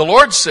the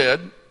Lord said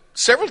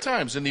several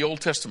times in the Old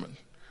Testament,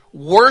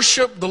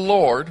 worship the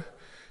Lord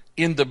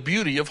in the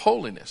beauty of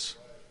holiness.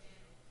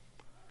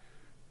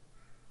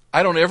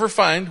 I don't ever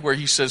find where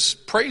he says,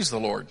 praise the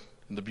Lord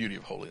in the beauty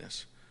of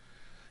holiness.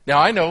 Now,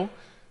 I know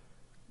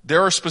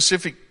there are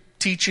specific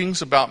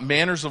teachings about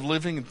manners of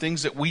living and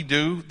things that we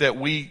do that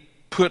we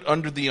put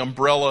under the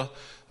umbrella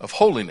of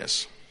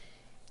holiness.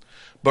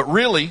 But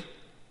really,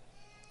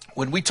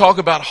 when we talk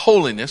about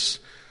holiness,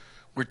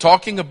 we're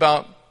talking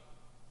about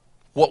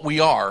what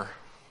we are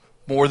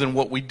more than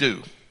what we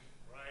do.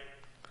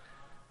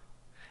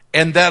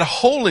 And that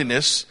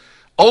holiness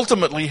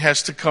ultimately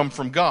has to come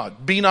from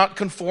God. Be not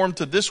conformed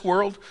to this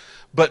world,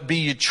 but be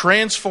ye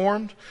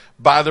transformed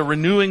by the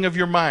renewing of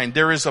your mind.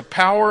 There is a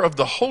power of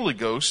the Holy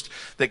Ghost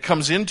that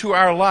comes into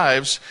our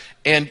lives,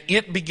 and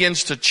it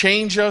begins to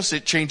change us.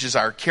 It changes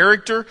our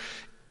character.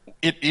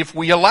 If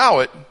we allow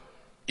it,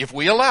 it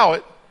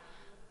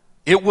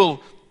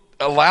will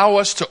allow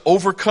us to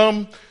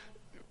overcome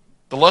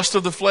the lust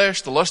of the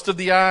flesh, the lust of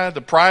the eye,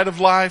 the pride of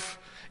life.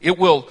 It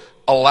will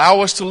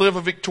allow us to live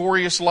a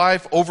victorious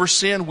life over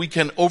sin. We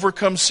can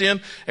overcome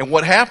sin. And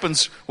what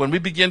happens when we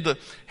begin to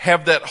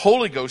have that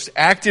Holy Ghost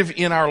active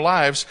in our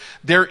lives,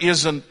 there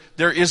is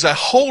a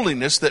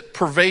holiness that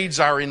pervades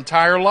our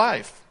entire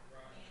life.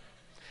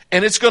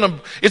 And it's going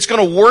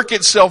to work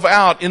itself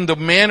out in the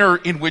manner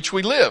in which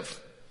we live.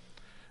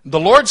 The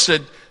Lord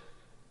said,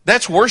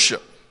 that's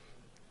worship.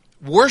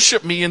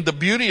 Worship me in the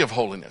beauty of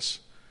holiness.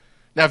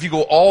 Now, if you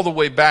go all the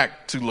way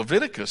back to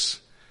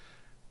Leviticus,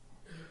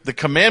 the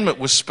commandment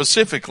was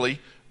specifically,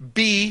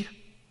 be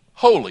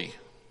holy.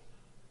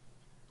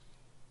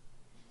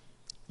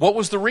 What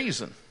was the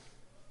reason?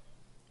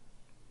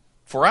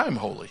 For I am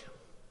holy.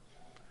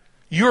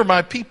 You are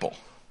my people.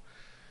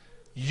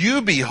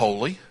 You be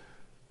holy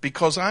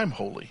because I'm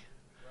holy.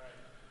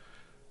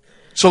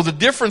 So the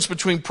difference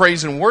between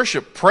praise and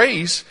worship,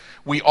 praise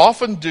we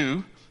often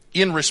do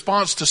in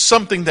response to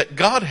something that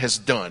God has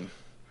done.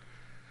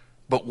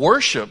 But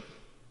worship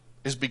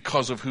is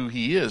because of who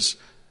he is.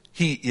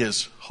 He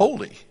is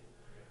holy.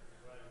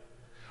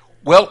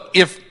 Well,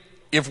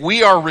 if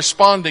we are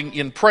responding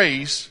in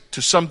praise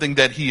to something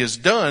that he has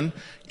done,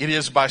 it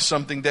is by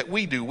something that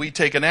we do. We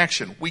take an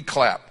action. We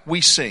clap. We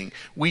sing.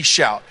 We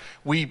shout.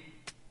 We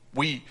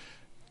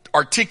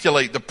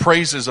articulate the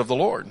praises of the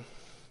Lord.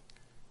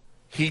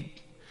 He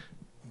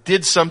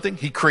did something.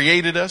 He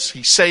created us.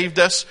 He saved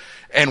us.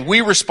 And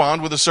we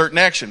respond with a certain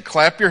action.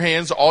 Clap your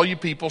hands, all you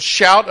people.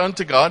 Shout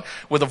unto God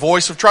with a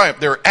voice of triumph.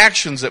 There are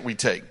actions that we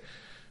take.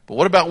 But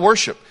what about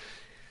worship?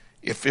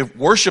 If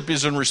worship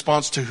is in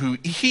response to who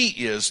he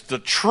is, the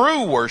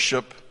true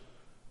worship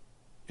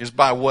is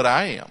by what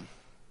I am.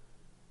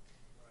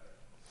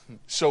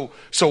 So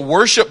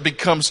worship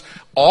becomes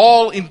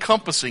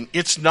all-encompassing.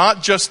 It's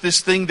not just this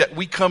thing that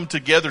we come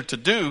together to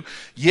do.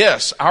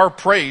 Yes, our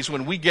praise,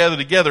 when we gather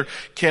together,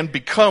 can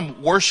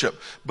become worship.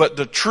 But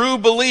the true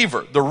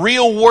believer, the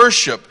real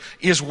worship,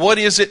 is what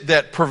is it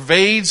that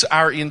pervades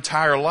our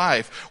entire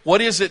life?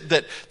 What is it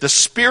that the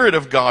Spirit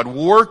of God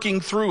working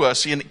through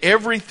us in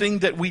everything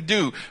that we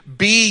do?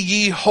 Be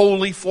ye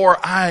holy, for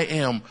I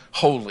am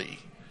holy.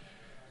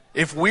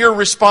 If we're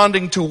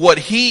responding to what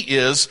he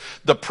is,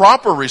 the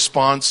proper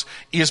response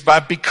is by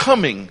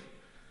becoming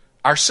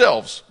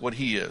ourselves what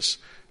he is.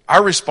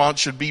 Our response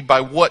should be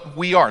by what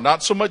we are. Not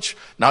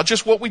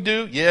just what we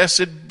do. Yes,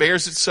 it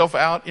bears itself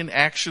out in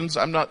actions.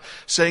 I'm not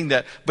saying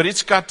that. But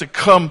it's got to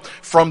come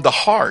from the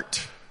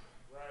heart.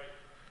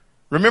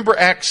 Remember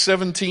Acts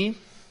 17?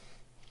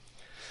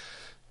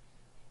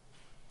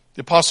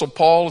 The Apostle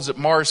Paul is at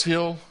Mars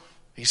Hill.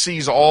 He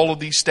sees all of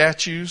these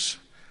statues.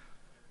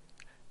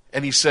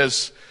 And he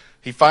says,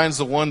 he finds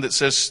the one that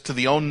says to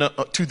the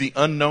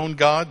unknown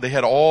God. They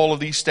had all of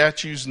these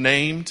statues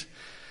named.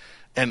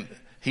 And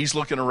he's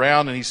looking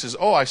around and he says,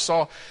 oh, I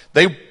saw.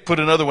 They put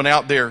another one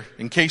out there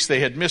in case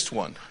they had missed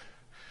one.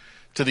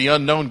 To the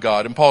unknown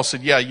God. And Paul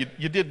said, yeah,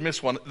 you did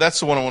miss one. That's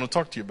the one I want to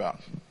talk to you about.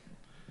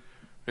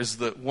 Is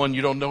the one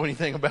you don't know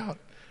anything about.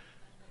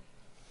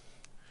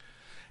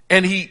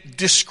 And he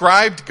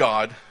described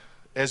God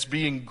as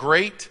being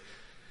great.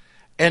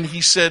 And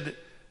he said,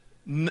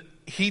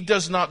 he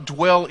does not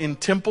dwell in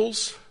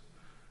temples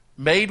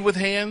made with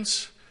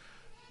hands,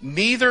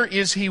 neither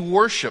is he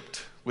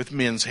worshipped with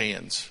men's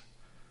hands.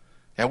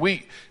 And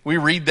we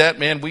read that,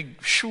 man, we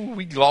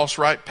gloss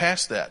right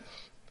past that.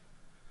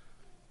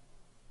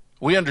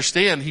 We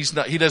understand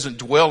he doesn't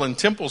dwell in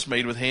temples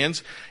made with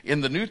hands.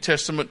 In the New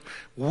Testament,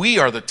 we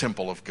are the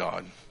temple of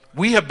God.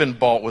 We have been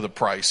bought with a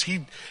price.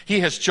 He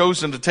has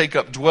chosen to take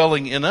up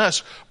dwelling in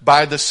us.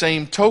 By the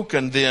same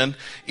token, then,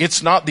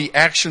 it's not the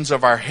actions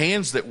of our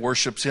hands that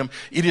worships him.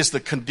 It is the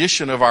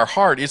condition of our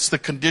heart. It's the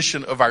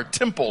condition of our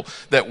temple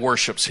that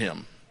worships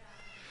him.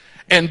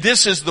 And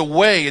this is the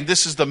way, and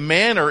this is the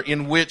manner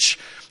in which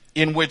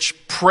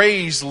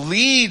praise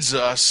leads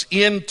us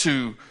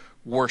into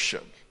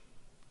worship.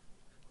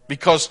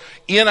 Because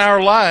in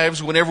our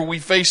lives, whenever we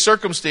face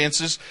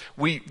circumstances,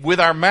 with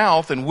our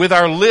mouth and with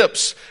our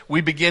lips, we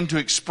begin to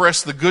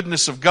express the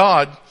goodness of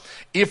God.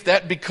 If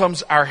that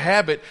becomes our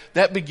habit,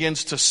 that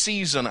begins to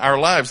season our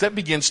lives. That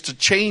begins to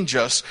change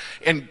us,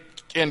 and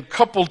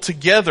coupled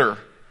together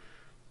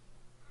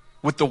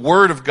with the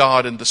Word of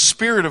God and the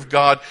Spirit of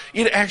God,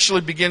 it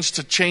actually begins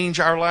to change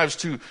our lives,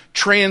 to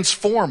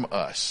transform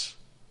us.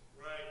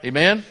 Right.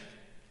 Amen?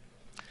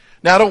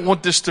 Now, I don't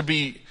want this to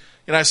be,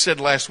 and I said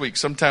last week,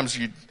 sometimes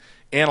you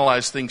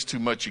analyze things too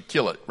much, you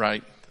kill it,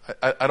 right?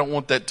 I don't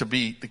want that to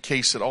be the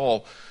case at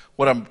all.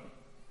 What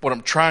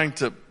I'm trying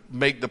to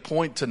make the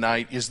point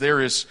tonight is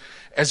there is,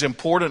 as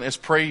important as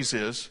praise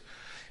is,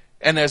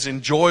 and as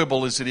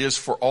enjoyable as it is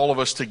for all of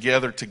us to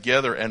gather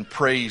together and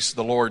praise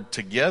the Lord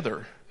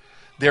together,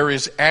 there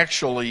is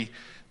actually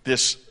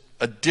this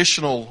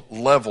additional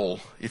level,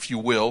 if you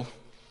will,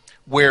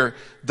 where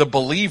the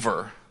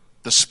believer,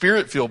 the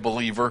Spirit-filled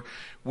believer,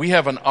 we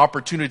have an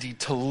opportunity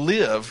to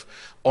live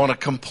on a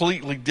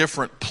completely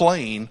different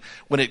plane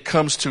when it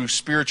comes to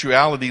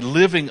spirituality,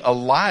 living a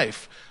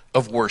life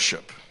of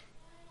worship.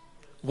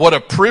 What a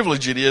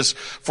privilege it is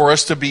for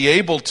us to be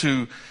able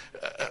to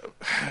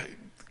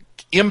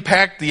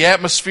impact the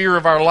atmosphere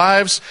of our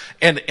lives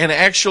and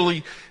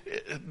actually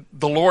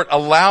the Lord,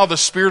 allow the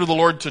Spirit of the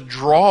Lord to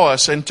draw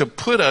us and to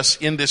put us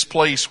in this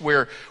place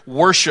where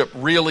worship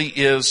really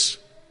is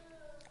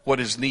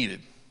what is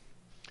needed.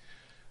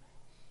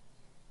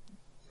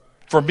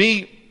 For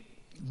me,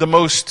 the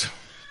most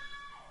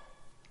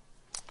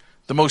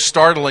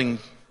startling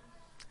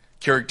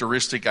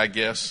characteristic, I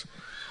guess,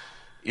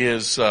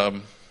 is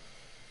when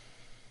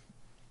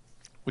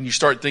you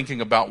start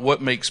thinking about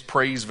what makes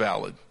praise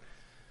valid.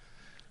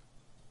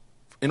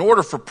 In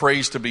order for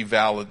praise to be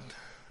valid,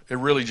 it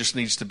really just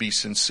needs to be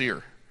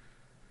sincere.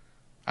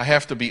 I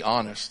have to be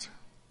honest.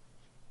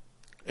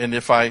 And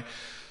if I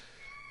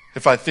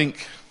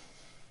think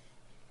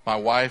my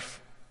wife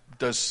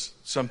does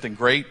something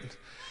great,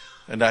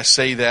 and I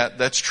say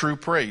that's true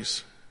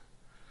praise.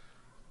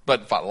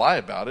 But if I lie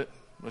about it,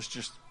 that's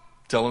just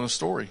telling a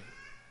story.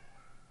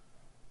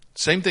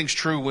 Same thing's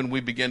true when we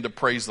begin to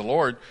praise the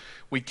Lord.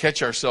 We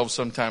catch ourselves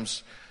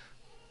sometimes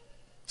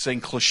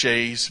saying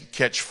cliches,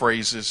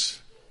 catchphrases,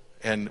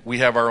 and we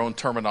have our own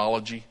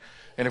terminology.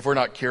 And if we're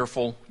not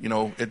careful,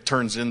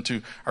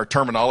 our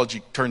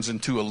terminology turns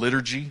into a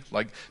liturgy.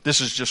 Like, this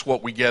is just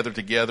what we gather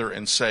together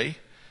and say.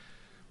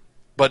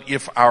 But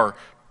if our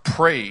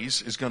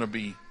praise is going to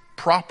be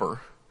proper,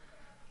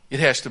 it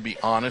has to be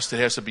honest, it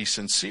has to be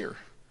sincere.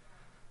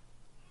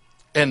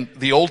 And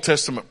the Old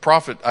Testament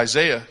prophet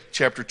Isaiah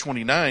chapter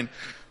 29,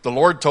 the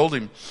Lord told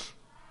him,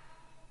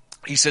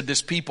 he said,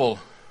 this people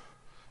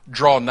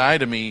draw nigh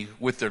to me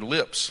with their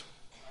lips,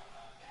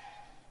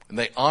 and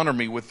they honor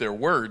me with their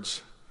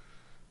words,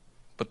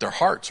 but their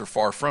hearts are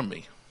far from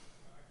me.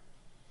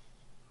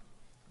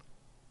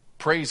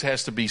 Praise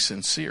has to be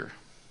sincere.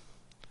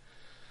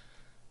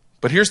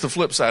 But here's the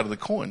flip side of the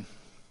coin.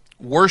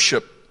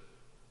 Worship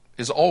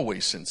is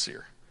always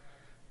sincere,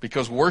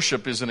 because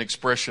worship is an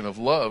expression of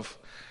love,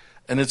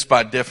 and it's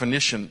by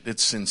definition,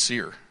 it's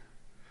sincere.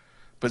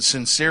 But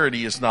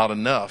sincerity is not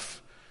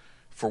enough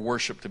for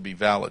worship to be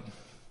valid.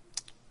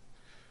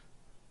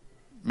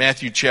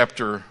 Matthew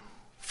chapter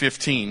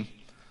 15,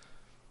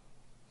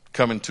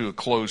 coming to a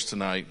close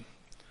tonight.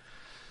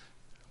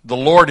 The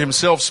Lord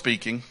himself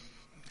speaking,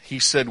 he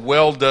said,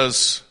 well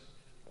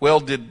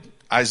did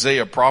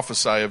Isaiah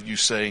prophesy of you,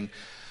 saying,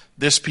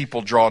 this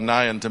people draw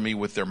nigh unto me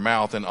with their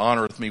mouth and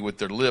honoreth me with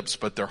their lips,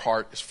 but their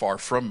heart is far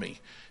from me.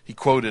 He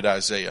quoted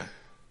Isaiah.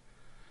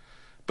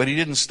 But he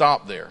didn't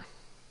stop there.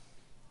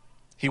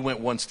 He went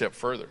one step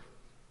further.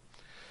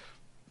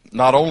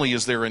 not only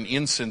is there an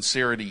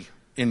insincerity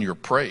in your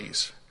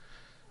praise,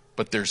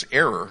 but there's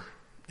error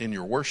in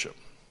your worship.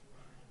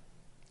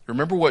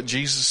 Remember what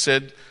Jesus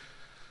said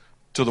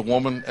to the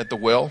woman at the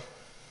well?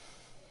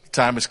 The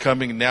time is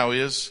coming and now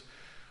is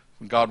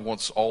when God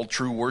wants all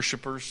true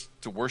worshipers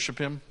to worship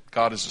him.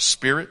 God is a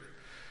spirit.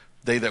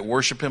 They that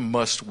worship him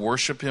must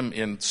worship him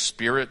in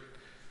spirit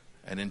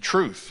and in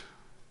truth.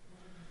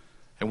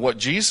 And what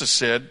Jesus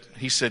said,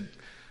 he said,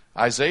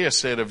 Isaiah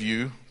said of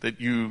you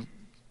that you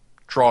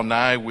draw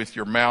nigh with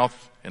your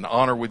mouth and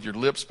honor with your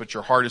lips, but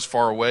your heart is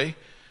far away.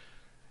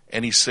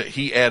 And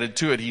he added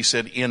to it, he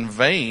said, in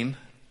vain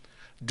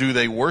do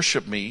they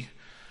worship me,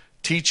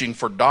 teaching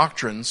for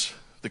doctrines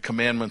the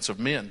commandments of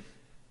men.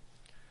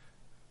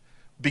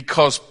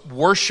 Because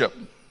worship,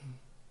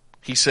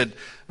 he said,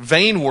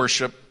 vain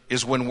worship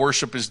is when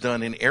worship is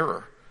done in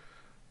error.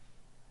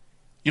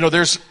 You know,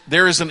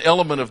 there is an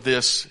element of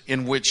this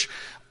in which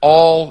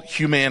all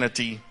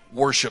humanity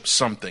worships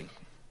something.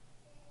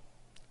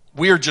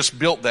 We are just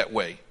built that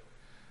way,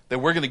 that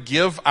we're going to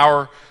give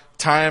our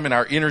time and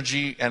our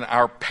energy and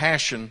our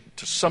passion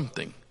to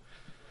something.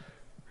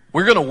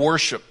 We're going to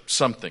worship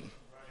something.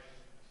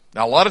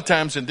 Now, a lot of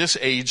times in this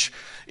age,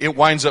 it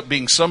winds up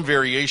being some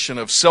variation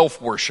of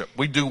self-worship.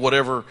 We do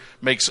whatever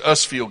makes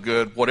us feel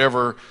good,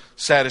 whatever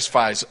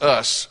satisfies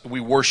us. We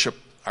worship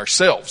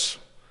ourselves.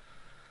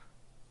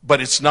 But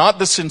it's not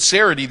the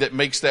sincerity that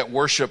makes that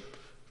worship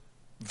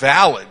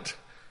valid.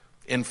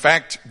 In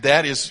fact,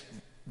 that is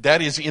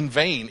in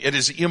vain. It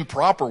is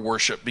improper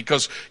worship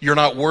because you're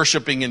not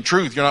worshiping in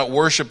truth. You're not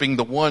worshiping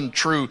the one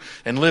true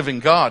and living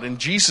God. And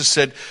Jesus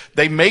said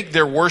they make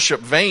their worship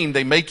vain.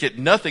 They make it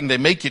nothing. They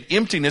make it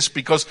emptiness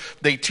because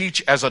they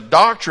teach as a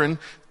doctrine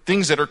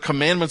things that are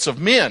commandments of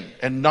men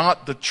and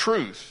not the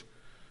truth.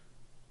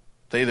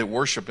 They that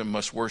worship him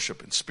must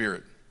worship in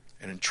spirit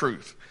and in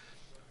truth.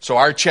 So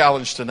our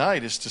challenge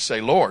tonight is to say,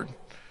 Lord,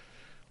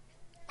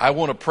 I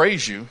want to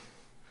praise you,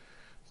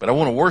 but I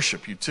want to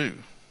worship you too.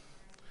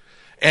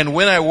 And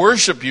when I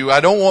worship you, I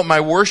don't want my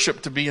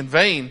worship to be in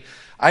vain.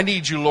 I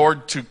need you,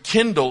 Lord, to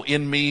kindle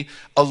in me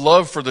a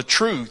love for the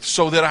truth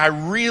so that I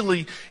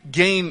really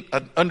gain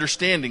an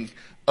understanding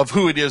of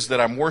who it is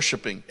that I'm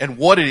worshiping and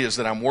what it is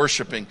that I'm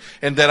worshiping,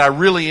 and that I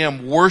really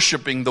am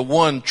worshiping the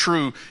one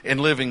true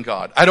and living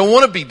God. I don't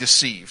want to be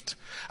deceived.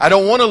 I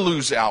don't want to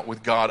lose out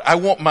with God. I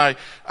want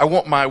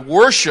my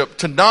worship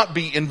to not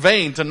be in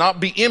vain, to not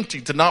be empty,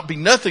 to not be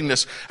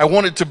nothingness. I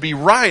want it to be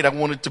right. I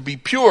want it to be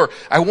pure.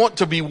 I want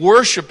to be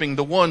worshiping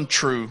the one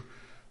true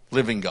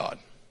living God.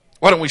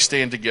 Why don't we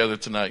stand together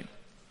tonight?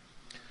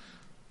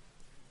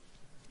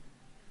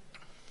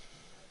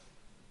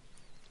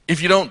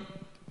 If you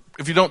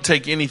don't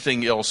take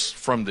anything else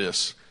from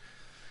this,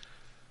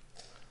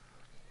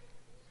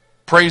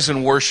 praise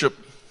and worship,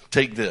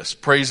 take this.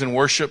 Praise and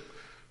worship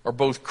are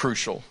both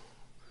crucial.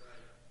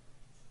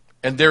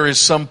 And there is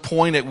some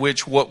point at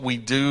which what we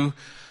do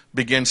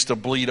begins to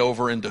bleed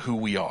over into who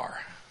we are.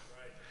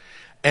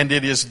 And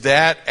it is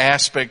that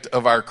aspect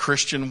of our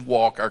Christian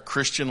walk, our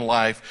Christian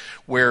life,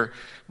 where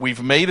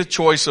we've made a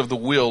choice of the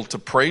will to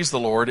praise the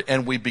Lord,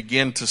 and we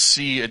begin to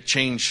see it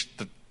change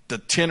the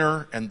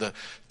tenor and the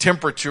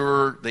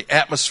temperature, the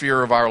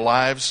atmosphere of our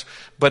lives.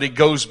 But it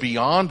goes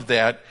beyond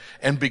that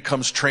and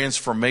becomes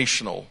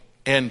transformational.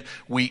 And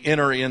we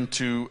enter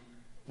into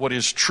what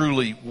is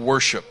truly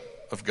worship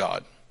of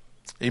God.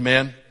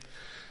 Amen.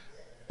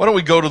 Why don't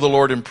we go to the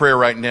Lord in prayer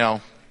right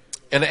now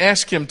and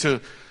ask him to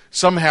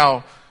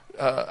somehow,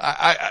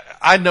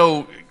 I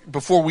know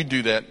before we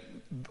do that,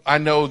 I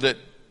know that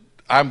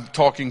I'm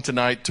talking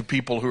tonight to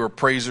people who are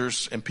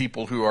praisers and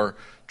people who are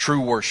true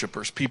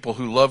worshipers, people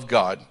who love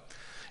God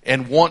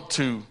and want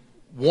to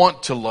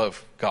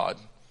love God.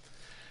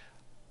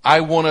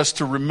 I want us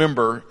to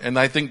remember, and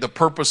I think the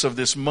purpose of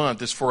this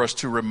month is for us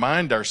to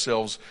remind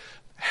ourselves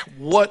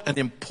what an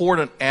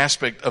important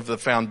aspect of the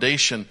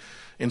foundation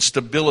and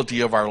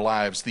stability of our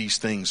lives these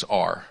things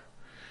are.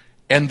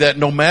 And that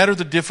no matter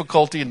the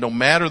difficulty and no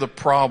matter the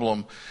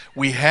problem,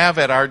 we have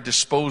at our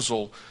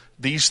disposal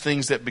these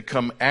things that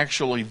become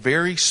actually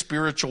very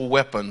spiritual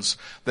weapons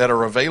that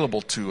are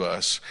available to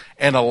us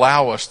and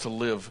allow us to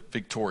live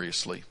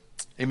victoriously.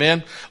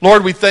 Amen.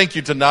 Lord, we thank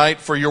you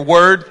tonight for your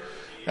word.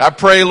 I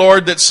pray,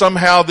 Lord, that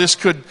somehow this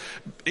could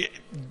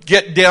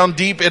get down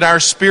deep in our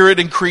spirit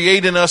and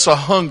create in us a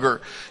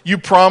hunger. You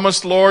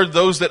promised, Lord,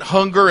 those that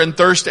hunger and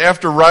thirst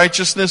after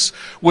righteousness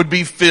would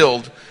be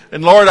filled.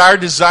 And Lord, our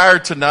desire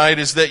tonight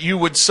is that you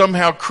would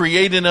somehow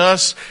create in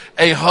us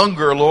a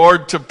hunger,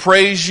 Lord, to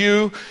praise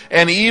you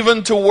and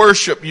even to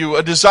worship you,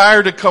 a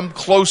desire to come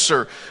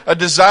closer, a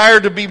desire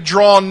to be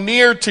drawn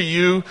near to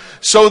you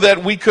so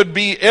that we could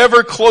be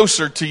ever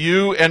closer to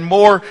you and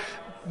more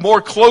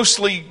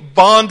closely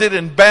bonded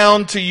and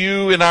bound to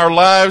you in our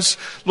lives.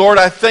 Lord,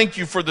 I thank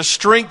you for the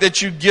strength that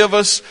you give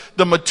us,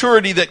 the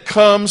maturity that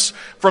comes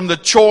from the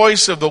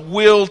choice of the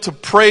will to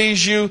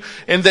praise you,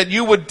 and that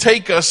you would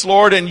take us,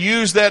 Lord, and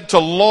use that to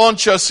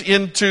launch us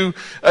into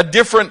a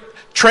different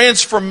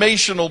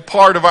transformational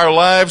part of our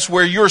lives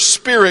where your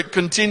Spirit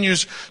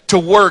continues to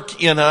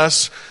work in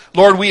us.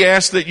 Lord, we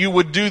ask that you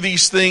would do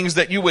these things,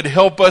 that you would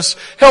help us.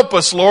 Help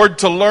us, Lord,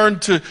 to learn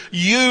to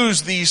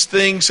use these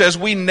things as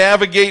we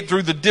navigate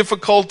through the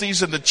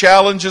difficulties and the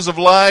challenges of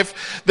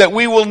life, that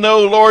we will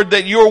know, Lord,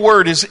 that your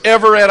word is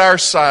ever at our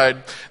side,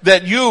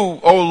 that you,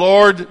 O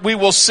Lord, we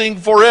will sing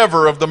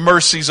forever of the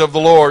mercies of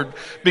the Lord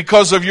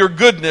because of your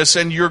goodness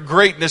and your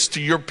greatness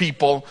to your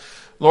people.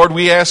 Lord,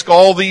 we ask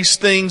all these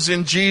things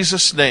in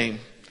Jesus' name.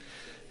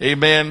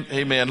 Amen.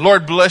 Amen.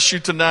 Lord, bless you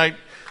tonight.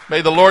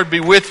 May the Lord be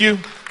with you.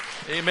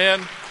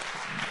 Amen.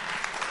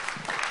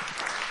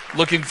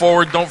 Looking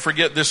forward, don't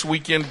forget this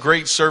weekend,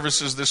 great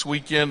services this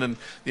weekend and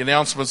the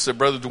announcements that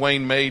Brother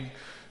Dwayne made.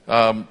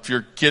 If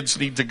your kids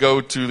need to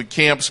go to the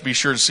camps, be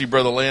sure to see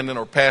Brother Landon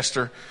or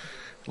Pastor.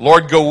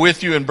 Lord, go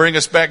with you and bring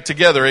us back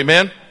together.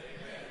 Amen.